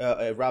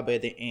a rubber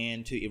at the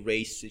end to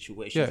erase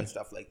situations and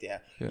stuff like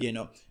that. Yeah. You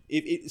know,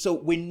 so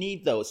we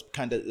need those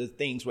kind of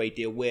things right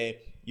there where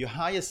you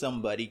hire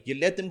somebody, you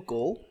let them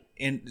go,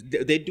 and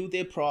they do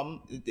their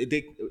problem.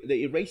 They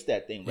erase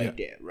that thing right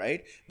there,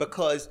 right?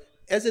 Because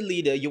as a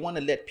leader, you want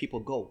to let people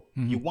go.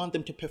 You want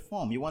them to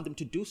perform. You want them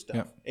to do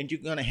stuff, and you're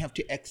gonna have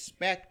to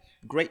expect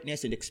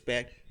greatness and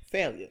expect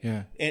failure.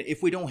 Yeah. And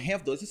if we don't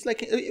have those, it's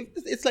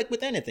like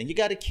with anything. You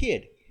got a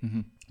kid.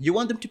 You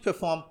want them to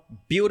perform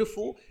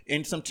beautiful,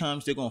 and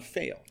sometimes they're gonna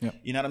fail. Yeah.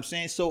 You know what I'm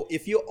saying? So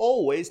if you're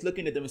always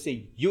looking at them and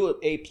say you're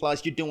A+,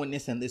 you're doing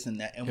this and this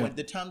and that, and when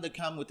the time they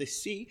come with a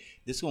C,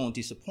 this is gonna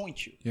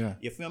disappoint you. Yeah.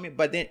 You feel me?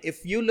 But then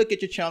if you look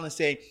at your child and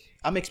say,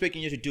 I'm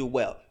expecting you to do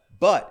well,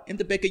 but in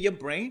the back of your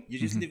brain, you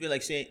just leave it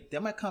like say, they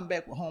might come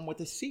back home with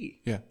a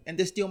C. Yeah. And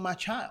they're still my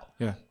child.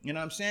 Yeah. You know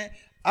what I'm saying?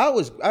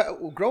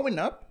 Growing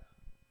up,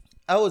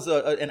 I was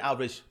an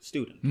average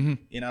student.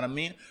 You know what I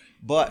mean?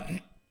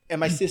 And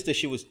my sister,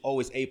 she was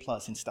always A+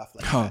 and stuff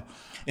like that.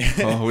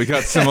 Oh, we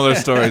got similar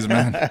stories,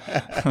 man.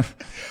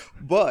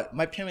 But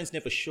my parents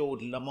never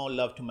showed more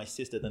love to my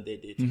sister than they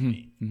did to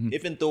me.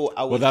 Even though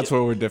I was... Well, that's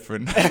where we're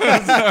different.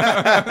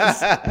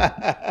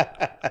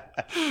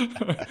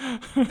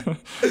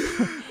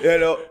 You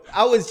know,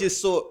 I was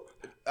just so...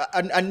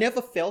 I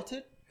never felt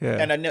it. Yeah.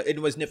 And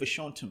it was never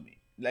shown to me.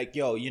 Like,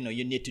 yo, you know,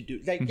 you need to do...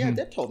 Like, yeah,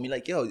 they told me,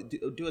 like, yo,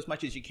 do as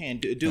much as you can.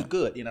 Do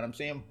good. You know what I'm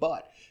saying?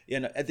 But, you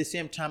know, at the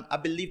same time, I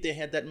believe they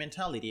had that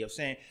mentality of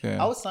saying,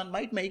 our son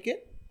might make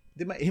it.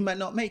 He might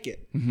not make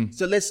it.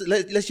 So let's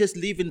just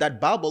live in that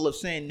bubble of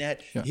saying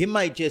that he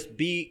might just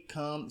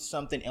become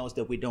something else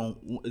that we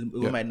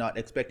might not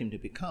expect him to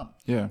become.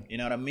 Yeah. You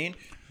know what I mean?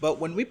 But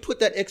when we put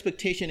that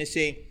expectation and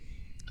say,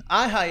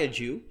 I hired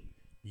you,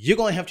 you're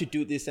gonna have to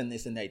do this and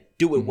this and that.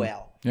 Do it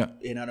well. Yeah.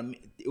 You know what I mean?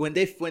 When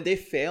they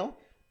fail,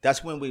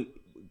 that's when we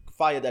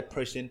fire that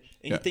person,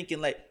 and you're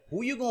thinking like,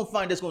 who you gonna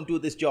find that's gonna do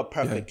this job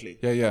perfectly?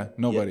 Yeah.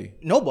 Nobody.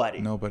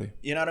 Nobody. Nobody.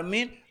 You know what I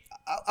mean?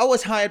 I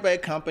was hired by a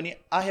company.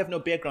 I have no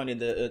background in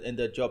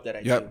the job that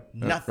I do.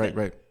 Nothing.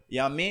 Right. You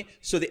know what I mean?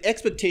 So the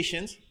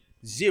expectations,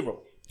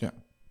 zero. Yeah.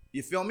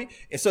 You feel me?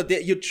 And so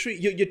you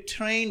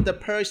train the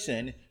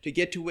person to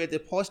get to where they're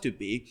supposed to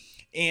be.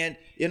 And,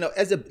 you know,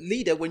 as a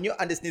leader, when you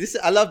understand this,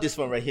 I love this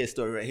one right here,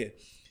 story right here.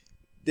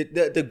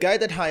 The guy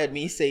that hired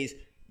me says,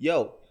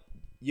 yo,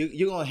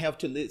 you're going to have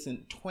to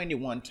listen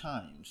 21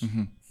 times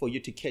for you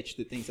to catch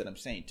the things that I'm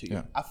saying to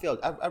you.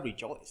 Yeah. I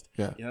rejoiced.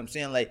 Yeah. You know what I'm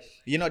saying? Like,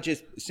 you're not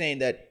just saying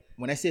that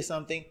when I say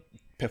something,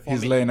 perform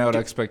He's it. laying out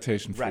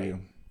expectation for Right.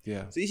 you.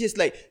 Yeah. So it's just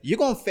like, you're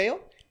going to fail?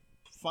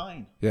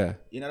 Fine. Yeah.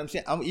 You know what I'm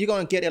saying? You're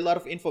going to get a lot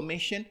of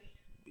information.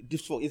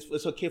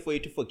 It's okay for you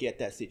to forget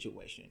that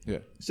situation. Yeah.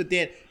 So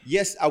then,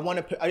 yes, I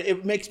want to.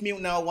 It makes me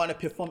now want to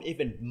perform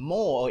even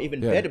more or even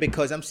better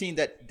because I'm seeing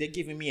that they're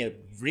giving me a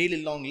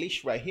really long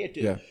leash right here to,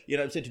 you know what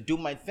I'm saying, to do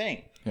my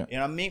thing. Yeah. You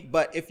know what I mean?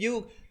 But if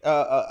you,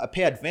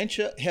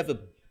 peradventure, have a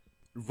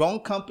wrong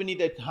company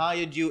that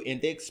hired you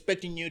and they're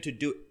expecting you to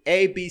do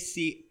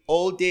ABC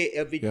all day,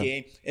 every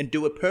day and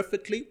do it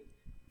perfectly,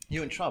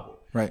 you're in trouble.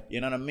 Right.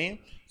 You know what I mean?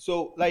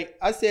 So, like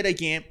I said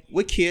again,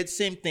 with kids,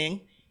 same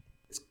thing.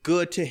 It's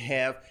good to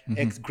have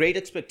great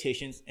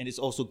expectations, and it's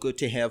also good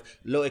to have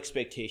low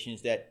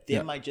expectations that they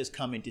might just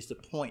come and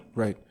disappoint.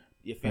 Right.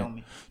 You feel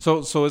me?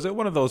 So is it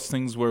one of those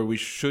things where we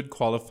should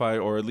qualify,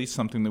 or at least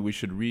something that we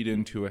should read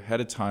into ahead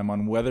of time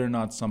on whether or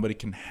not somebody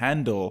can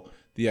handle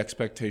the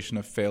expectation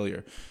of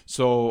failure?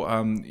 So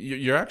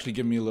you're actually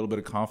giving me a little bit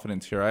of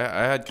confidence here.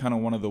 I had kind of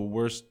one of the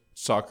worst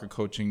soccer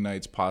coaching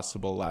nights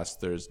possible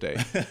last Thursday.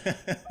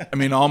 I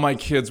mean, all my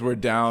kids were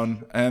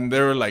down and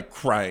they were like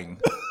crying,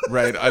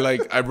 right?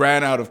 I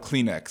ran out of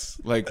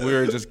Kleenex. Like, we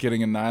were just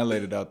getting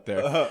annihilated out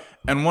there.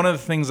 And one of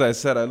the things I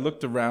said, I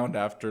looked around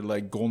after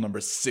like goal number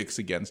 6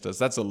 against us.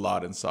 That's a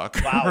lot in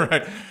soccer,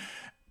 right?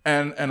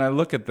 And I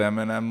look at them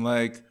and I'm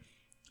like,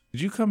 did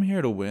you come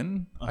here to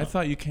win? I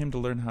thought you came to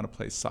learn how to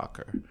play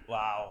soccer.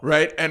 Wow.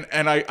 Right? And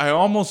I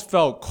almost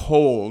felt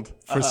cold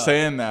for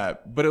saying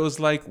that. But it was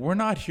like, we're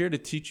not here to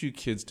teach you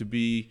kids to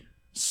be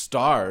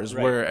stars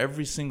where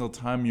every single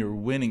time you're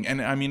winning.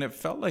 And I mean, it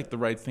felt like the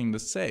right thing to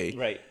say.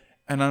 Right.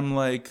 And I'm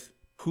like,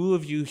 who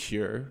of you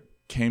here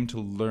came to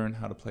learn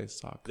how to play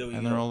soccer?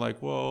 And they're all like,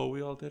 whoa,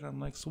 we all did. I'm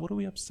like, so what are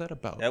we upset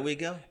about? There we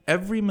go.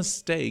 Every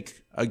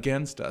mistake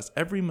against us,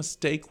 every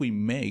mistake we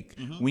make,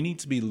 we need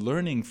to be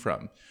learning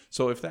from.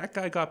 So if that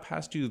guy got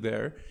past you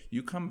there,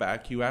 you come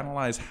back, you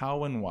analyze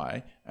how and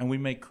why, and we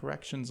make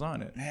corrections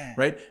on it,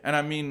 right? And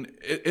I mean,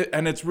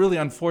 and it's really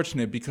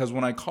unfortunate because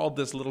when I called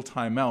this little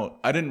timeout,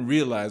 I didn't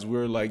realize we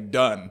were like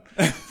done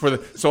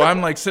so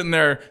I'm like sitting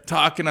there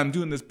talking, I'm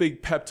doing this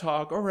big pep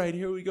talk. All right,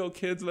 here we go,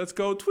 kids, let's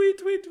go, tweet,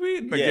 tweet,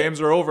 tweet. And the games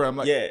are over. I'm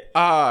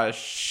like,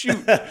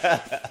 shoot.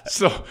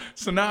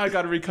 So now I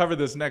got to recover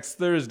this next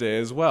Thursday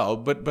as well.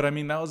 But I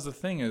mean, that was the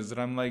thing, is that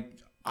I'm like,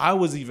 I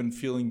was even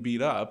feeling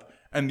beat up.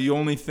 And the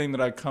only thing that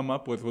I come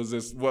up with was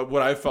this,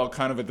 what I felt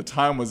kind of at the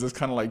time was this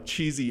kind of like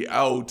cheesy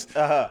out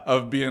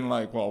of being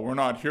like, well, we're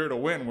not here to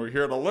win, we're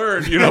here to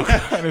learn,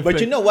 kind of But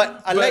thing. you know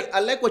what? I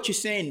like what you're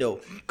saying though,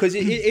 because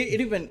it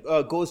even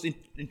goes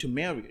into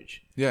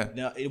marriage. Yeah.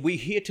 Now, we're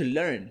here to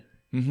learn.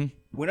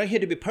 We're not here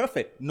to be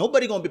perfect.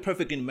 Nobody gonna be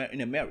perfect in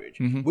a marriage.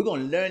 We're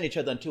gonna learn each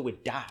other until we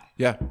die.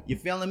 Yeah. You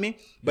feeling me?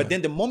 But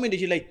then the moment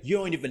that you're like, you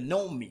don't even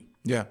know me.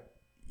 Yeah.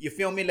 You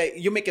feel me? Like,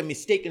 you make a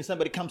mistake and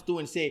somebody comes through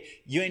and say,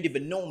 you ain't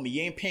even know me.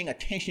 You ain't paying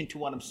attention to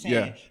what I'm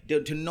saying.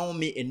 To know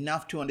me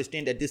enough to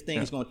understand that this thing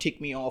is going to tick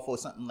me off or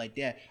something like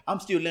that. I'm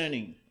still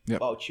learning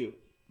about you.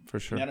 For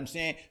sure. You know what I'm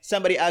saying?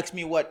 Somebody asks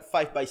me what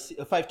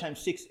 5 times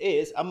 6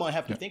 is. I'm going to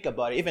have to think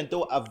about it, even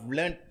though I've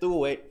learned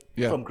through it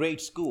from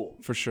grade school.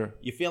 For sure.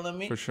 You feeling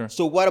me? For sure.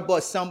 So what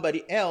about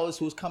somebody else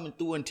who's coming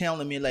through and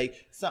telling me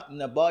like something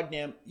about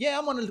them? Yeah,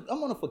 I'm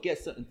gonna forget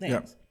certain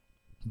things.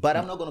 But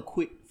I'm not going to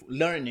quit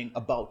learning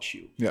about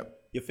you. Yeah.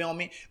 You feel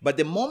me? But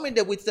the moment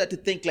that we start to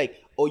think like,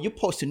 oh, you're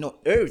supposed to know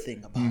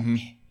everything about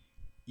me.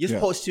 You're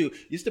supposed to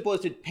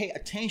pay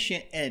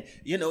attention and,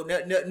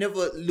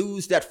 never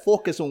lose that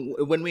focus on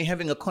when we're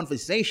having a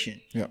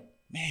conversation. Yeah.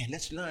 Man,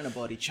 let's learn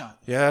about each other.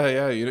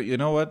 Yeah. You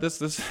know what?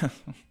 This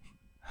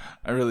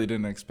I really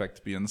didn't expect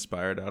to be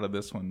inspired out of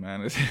this one,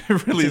 man.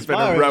 It really has been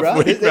a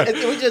rough week.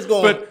 We're just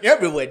going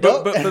everywhere,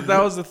 dog. But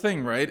that was the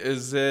thing, right?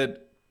 Is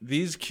that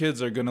these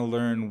kids are going to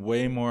learn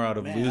way more out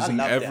of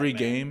losing every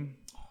game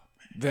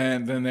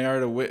than they are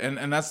to win.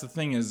 And that's the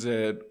thing, is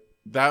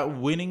that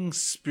winning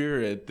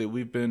spirit that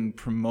we've been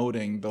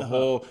promoting, the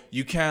whole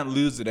you can't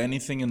lose at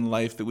anything in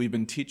life that we've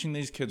been teaching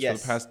these kids for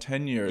the past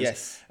 10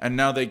 years. And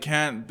now they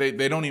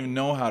don't even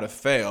know how to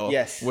fail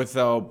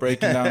without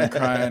breaking down and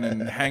crying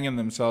and hanging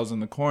themselves in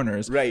the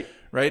corners.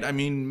 Right? I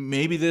mean,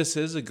 maybe this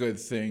is a good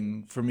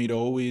thing for me to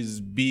always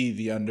be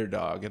the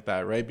underdog at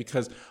that, right?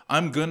 Because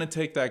I'm going to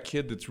take that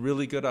kid that's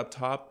really good up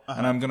top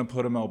and I'm going to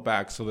put him out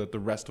back so that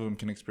the rest of them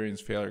can experience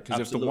failure. Because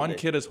if the one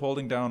kid is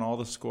holding down all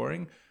the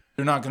scoring,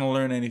 they're not going to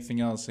learn anything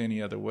else any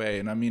other way.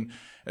 And I mean,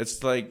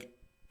 it's like,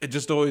 it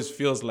just always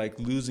feels like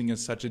losing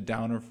is such a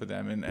downer for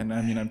them. And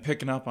I mean, I'm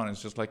picking up on it.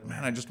 It's just like,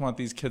 man, I just want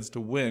these kids to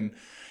win,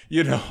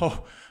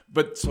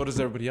 but so does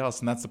everybody else.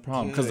 And that's the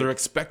problem, because they're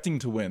expecting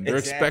to win. They're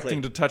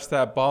expecting to touch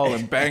that ball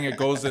and bang, it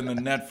goes in the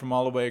net from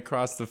all the way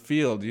across the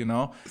field,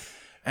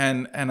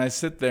 And I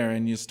sit there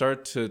and you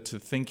start to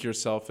think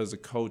yourself as a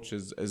coach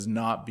as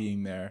not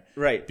being there.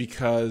 Right.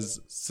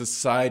 Because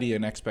society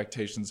and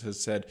expectations has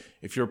said,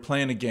 if you're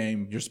playing a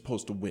game, you're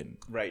supposed to win.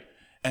 Right.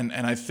 And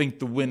I think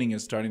the winning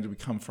is starting to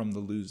become from the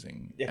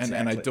losing. Exactly.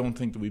 And I don't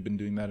think that we've been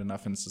doing that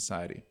enough in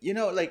society.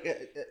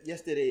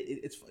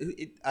 Yesterday,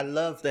 I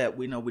love that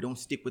we don't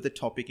stick with the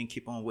topic and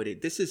keep on with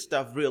it. This is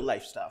stuff, real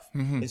life stuff.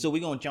 And so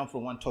we're going to jump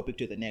from one topic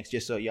to the next,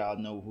 just so y'all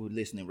know who's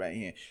listening right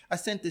here. I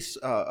sent this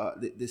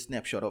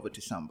snapshot over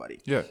to somebody.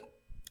 Yeah.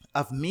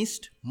 I've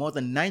missed more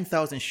than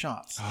 9,000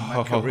 shots in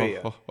my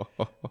career.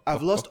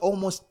 I've lost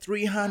almost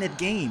 300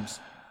 games.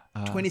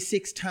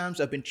 26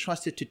 times I've been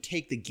trusted to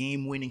take the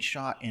game-winning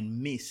shot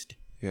and missed.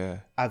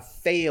 Yeah. I've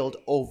failed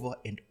over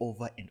and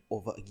over and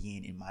over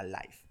again in my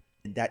life.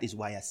 And that is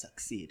why I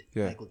succeed.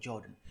 Yeah. Michael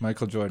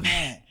Jordan.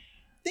 Man,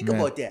 think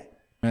about that.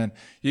 Man,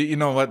 you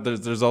know what?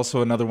 There's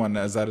also another one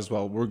as that as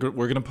well. We're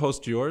gonna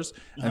post yours,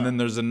 and then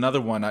there's another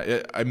one.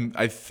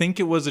 I think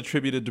it was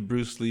attributed to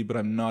Bruce Lee, but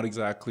I'm not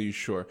exactly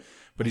sure.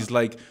 But he's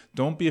like,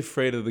 don't be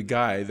afraid of the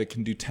guy that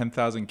can do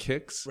 10,000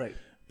 kicks. Right.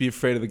 Be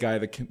afraid of the guy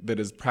that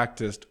has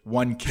practiced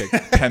one kick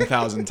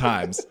 10,000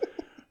 times.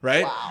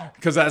 Right?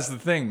 Because that's the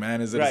thing,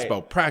 man, is that it's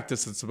about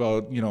practice. It's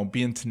about,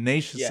 being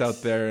tenacious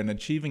out there and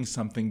achieving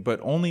something. But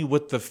only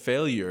with the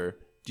failure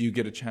do you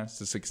get a chance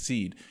to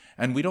succeed.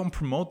 And we don't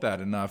promote that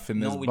enough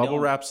in this bubble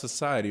wrap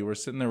society. We're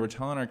sitting there, we're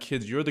telling our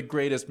kids, you're the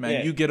greatest, man.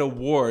 Yeah. You get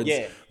awards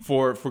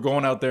for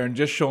going out there and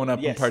just showing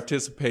up and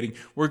participating.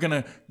 We're going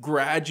to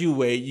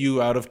graduate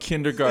you out of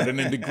kindergarten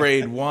into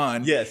grade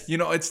 1. Yes.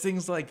 It's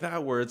things like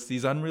that where it's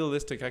these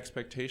unrealistic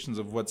expectations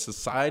of what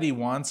society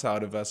wants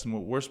out of us and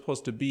what we're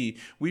supposed to be.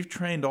 We've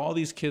trained all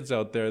these kids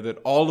out there that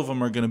all of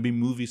them are going to be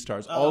movie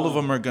stars. All of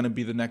them are going to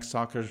be the next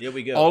soccer. Here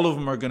we go. All of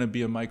them are going to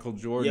be a Michael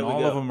Jordan.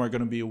 All of them are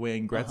going to be a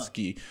Wayne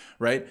Gretzky,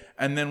 right?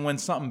 And then when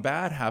something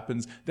bad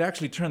happens, they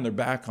actually turn their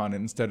back on it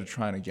instead of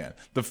trying again.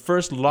 The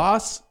first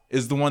loss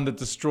is the one that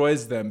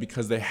destroys them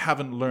because they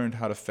haven't learned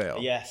how to fail.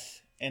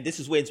 Yes. And this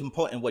is where it's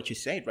important what you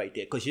said right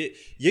there, because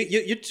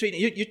you're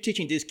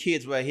teaching these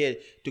kids right here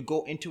to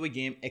go into a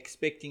game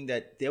expecting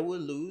that they will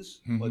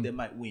lose or they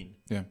might win.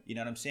 Yeah. You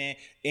know what I'm saying?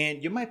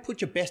 And you might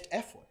put your best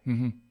effort.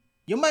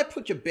 You might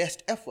put your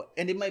best effort,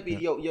 and it might be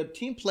your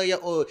team player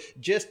or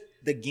just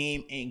the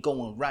game ain't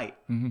going right.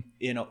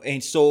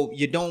 And so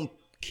you don't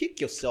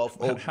kick yourself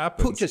or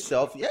put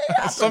yourself.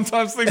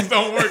 Sometimes things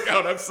don't work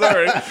out. I'm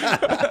sorry.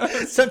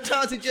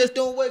 Sometimes it just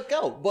don't work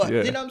out. But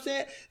you know what I'm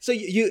saying? So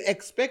you're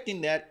expecting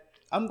that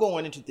I'm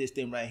going into this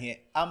thing right here.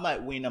 I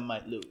might win, I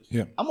might lose.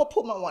 Yeah. I'm gonna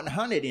put my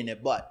 100 in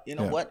it, but you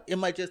know what? It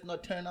might just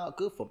not turn out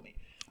good for me.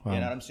 Wow. You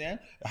know what I'm saying?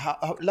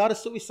 A lot of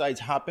suicides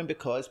happen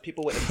because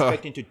people were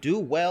expecting to do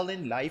well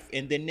in life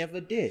and they never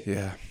did.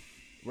 Yeah.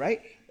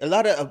 Right? A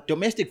lot of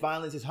domestic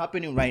violence is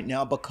happening right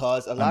now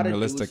because a lot of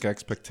unrealistic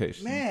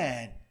expectations.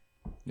 Man.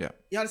 Yeah.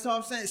 You understand what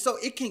I'm saying? So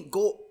it can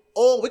go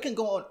on. We can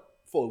go on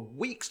for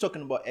weeks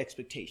talking about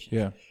expectations.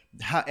 Yeah.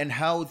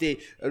 How they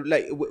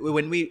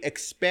when we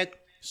expect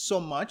so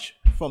much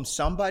from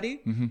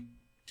somebody.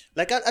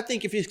 Like I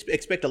think if you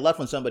expect a lot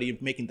from somebody, you're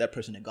making that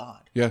person a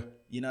god. Yeah.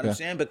 You know what I'm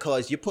saying?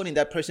 Because you're putting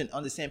that person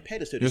on the same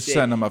pedestal. You're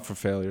setting them up for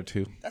failure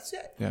too. That's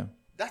it. Yeah.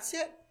 That's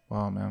it.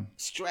 Wow, man.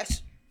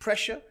 Stress,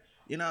 pressure.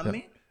 You know what I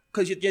mean?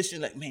 Because you're just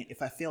like, man,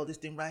 if I fail this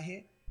thing right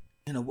here,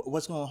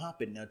 what's going to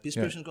happen now? This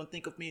person's going to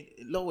think of me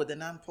lower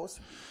than I'm supposed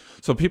to.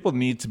 So people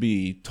need to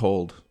be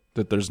told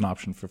that there's an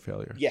option for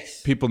failure.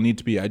 Yes. People need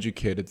to be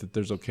educated that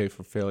there's okay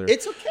for failure.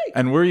 It's okay.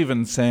 And we're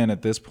even saying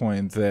at this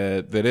point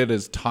that it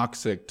is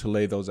toxic to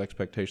lay those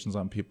expectations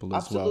on people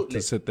as well.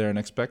 To sit there and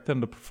expect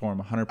them to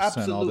perform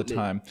 100% all the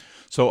time.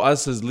 So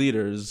us as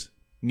leaders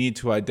need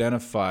to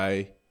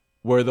identify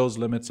where those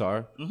limits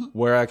are,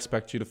 where I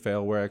expect you to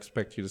fail, where I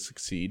expect you to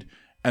succeed.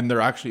 And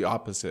they're actually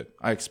opposite.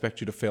 I expect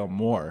you to fail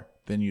more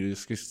than you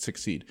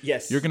succeed.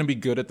 Yes. You're going to be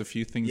good at the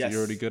few things that you're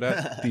already good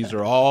at. These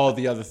are all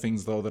the other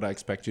things, though, that I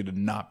expect you to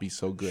not be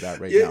so good at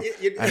right now.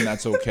 And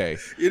that's okay.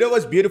 You know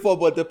what's beautiful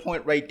about the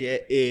point right there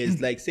is,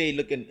 like, say,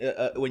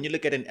 when you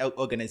look at an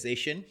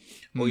organization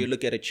or you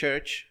look at a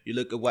church, you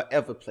look at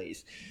whatever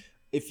place.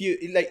 If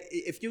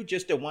you're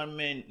just a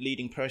one-man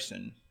leading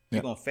person,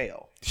 you're going to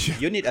fail.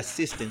 You need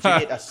assistants. You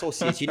need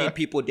associates. You need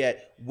people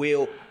that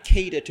will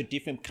cater to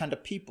different kind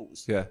of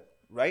peoples. Yeah.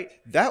 Right?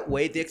 That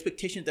way, the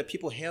expectations that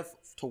people have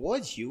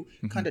towards you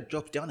kind of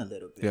drops down a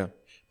little bit. Yeah.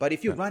 But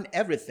if you run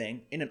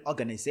everything in an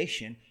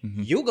organization,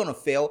 you're going to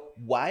fail.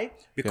 Why?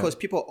 Because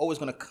people are always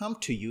going to come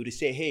to you to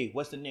say, hey,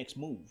 what's the next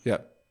move? Yeah.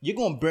 You're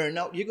going to burn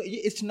out.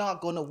 It's not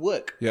going to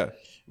work. Yeah.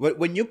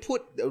 When you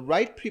put the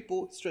right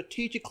people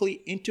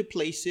strategically into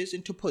places,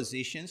 into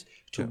positions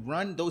to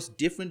run those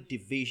different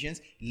divisions,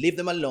 leave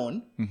them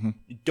alone.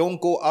 Don't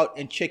go out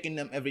and checking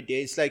them every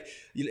day. It's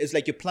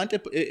like you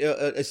planted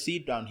a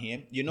seed down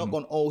here. You're not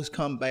going to always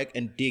come back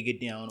and dig it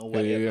down or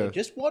whatever.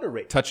 Just water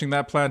it. Touching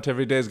that plant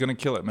every day is going to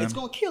kill it, man. It's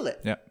going to kill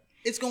it. Yeah.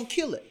 It's going to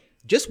kill it.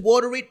 Just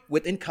water it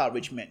with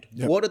encouragement.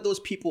 Yep. Water those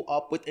people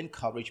up with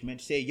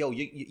encouragement. Say, yo,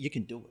 you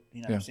can do it.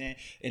 You know what I'm saying?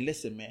 And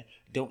listen, man,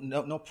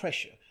 no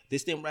pressure.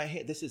 This thing right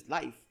here, this is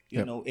life.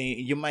 You know, and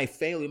you might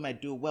fail, you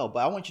might do well, but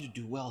I want you to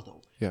do well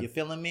though. You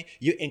feeling me?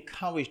 You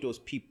encourage those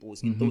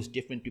peoples in those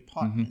different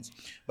departments.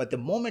 But the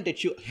moment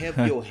that you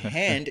have your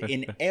hand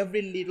in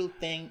every little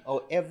thing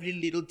or every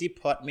little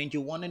department, you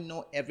want to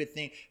know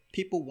everything.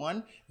 People,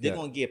 they're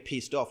gonna get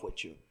pissed off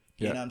with you.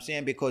 You know what I'm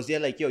saying? Because they're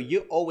like, yo,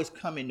 you're always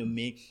coming to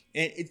me.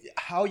 And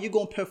how you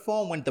going to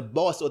perform when the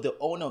boss or the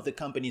owner of the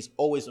company is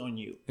always on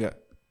you? Yeah.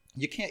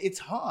 You can't. It's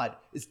hard.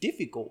 It's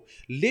difficult.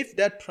 Leave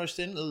that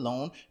person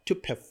alone to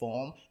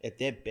perform at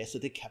their best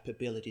of their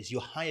capabilities. You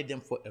hire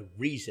them for a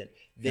reason.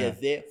 They're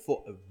there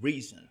for a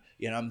reason.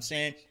 You know what I'm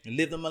saying?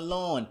 Leave them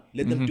alone.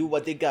 Let them do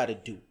what they got to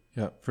do.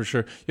 Yeah, for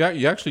sure. Yeah,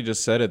 you actually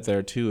just said it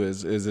there too.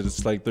 Is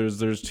it's like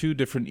there's two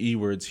different E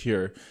words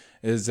here.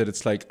 is that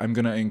it's like, I'm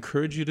going to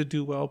encourage you to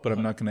do well, but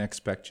I'm not going to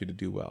expect you to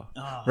do well.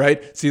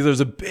 Right? See, there's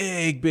a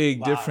big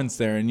difference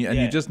there. And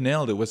you just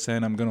nailed it with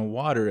saying, I'm going to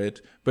water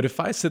it. But if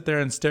I sit there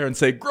and stare and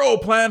say, grow,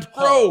 plant,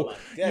 grow,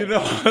 there's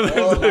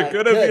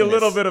going to be a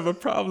little bit of a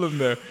problem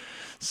there.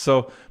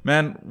 So,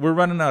 man, we're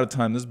running out of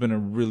time. This has been a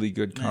really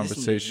good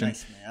conversation.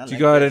 Nice, man. Do you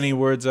got any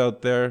words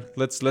out there?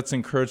 Let's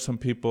encourage some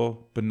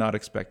people, but not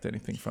expect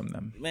anything from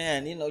them.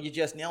 Man, you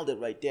just nailed it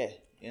right there.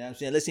 You know what I'm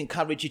saying? Let's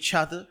encourage each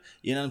other.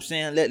 You know what I'm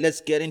saying?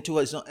 Let's get into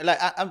a zone. Like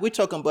we're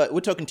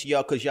talking to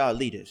y'all because y'all are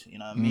leaders. You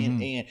know what I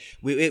mean? And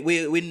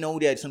we know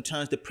that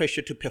sometimes the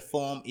pressure to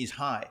perform is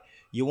high.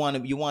 You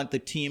want the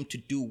team to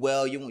do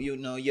well.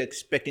 You're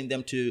expecting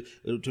them to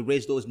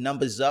raise those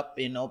numbers up.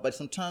 But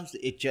sometimes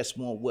it just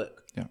won't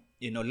work. Yeah.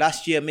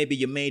 Last year maybe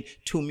you made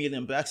 $2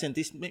 million, and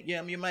this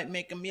year you might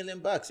make $1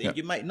 million, and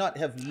you might not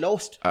have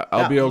lost.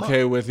 I'll be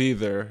okay with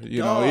either.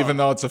 Even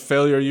though it's a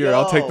failure year,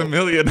 I'll take the $1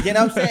 million. You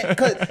know what I'm saying?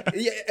 Because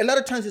a lot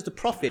of times it's the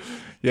profit.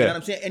 You know what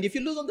I'm saying? And if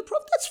you lose on the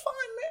profit, that's fine,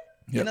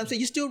 man. You know what I'm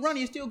saying? You're still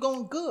running. You're still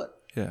going good.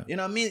 Yeah. You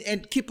know what I mean?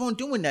 And keep on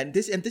doing that.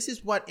 This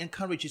is what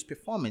encourages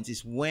performance.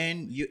 Is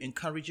when you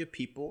encourage your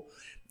people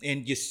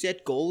and you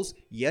set goals.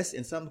 Yes,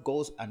 and some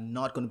goals are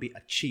not going to be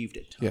achieved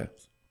at times. Yeah,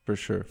 for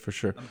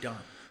sure. I'm done.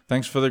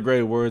 Thanks for the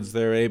great words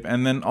there, Abe.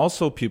 And then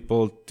also,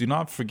 people, do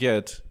not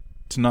forget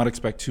to not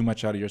expect too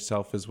much out of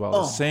yourself as well.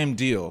 The same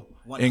deal.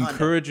 100.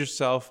 Encourage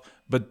yourself,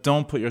 but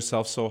don't put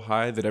yourself so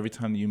high that every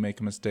time that you make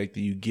a mistake that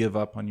you give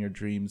up on your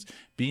dreams.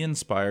 Be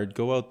inspired.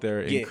 Go out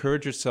there,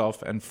 encourage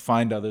yourself, and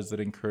find others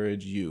that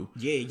encourage you.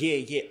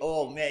 Yeah.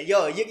 Oh man,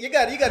 yo, you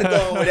got to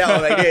go on with that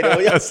one right there, though.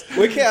 Yes.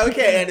 We can't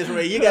end this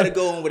right. You got to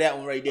go on with that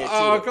one right there too.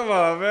 Oh, come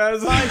on, man.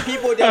 Find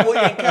people that will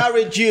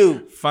encourage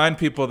you. Find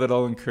people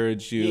that'll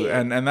encourage you,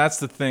 and that's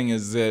the thing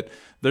is that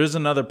there's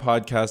another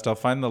podcast. I'll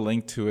find the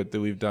link to it that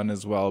we've done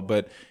as well,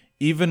 but.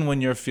 Even when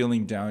you're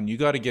feeling down, you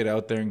got to get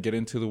out there and get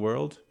into the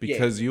world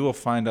because you will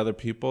find other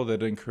people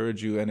that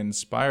encourage you and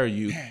inspire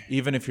you.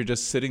 Even if you're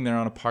just sitting there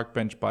on a park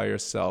bench by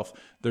yourself,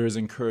 there is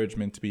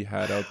encouragement to be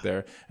had out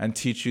there and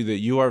teach you that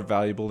you are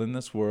valuable in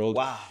this world.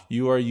 Wow.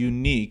 You are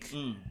unique.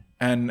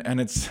 And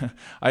it's,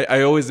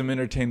 I always am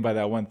entertained by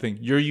that one thing.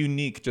 You're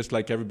unique just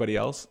like everybody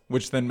else,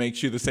 which then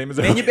makes you the same as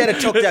everybody. Man, you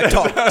better talk that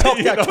talk. Talk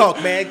that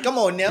talk, man. Come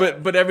on now.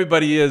 But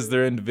everybody is.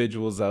 There are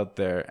individuals out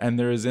there. And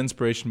there is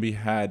inspiration to be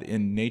had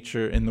in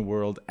nature, in the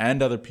world,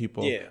 and other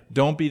people. Yeah.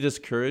 Don't be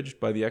discouraged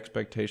by the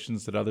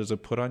expectations that others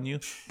have put on you.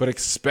 But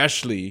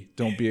especially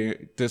don't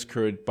be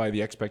discouraged by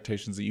the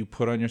expectations that you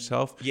put on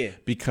yourself. Yeah.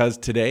 Because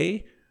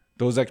today,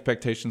 those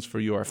expectations for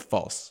you are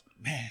false.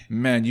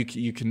 Man,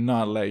 you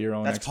cannot let your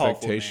own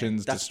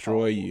expectations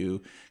destroy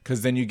you,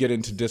 because then you get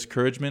into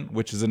discouragement,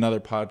 which is another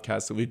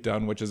podcast that we've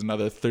done, which is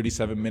another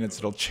 37 minutes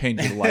that'll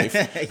change your life.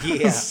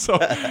 So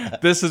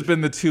this has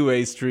been the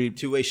 2A Street.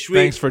 2A Street.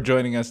 Thanks for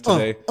joining us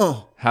today.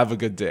 Have a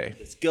good day.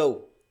 Let's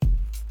go.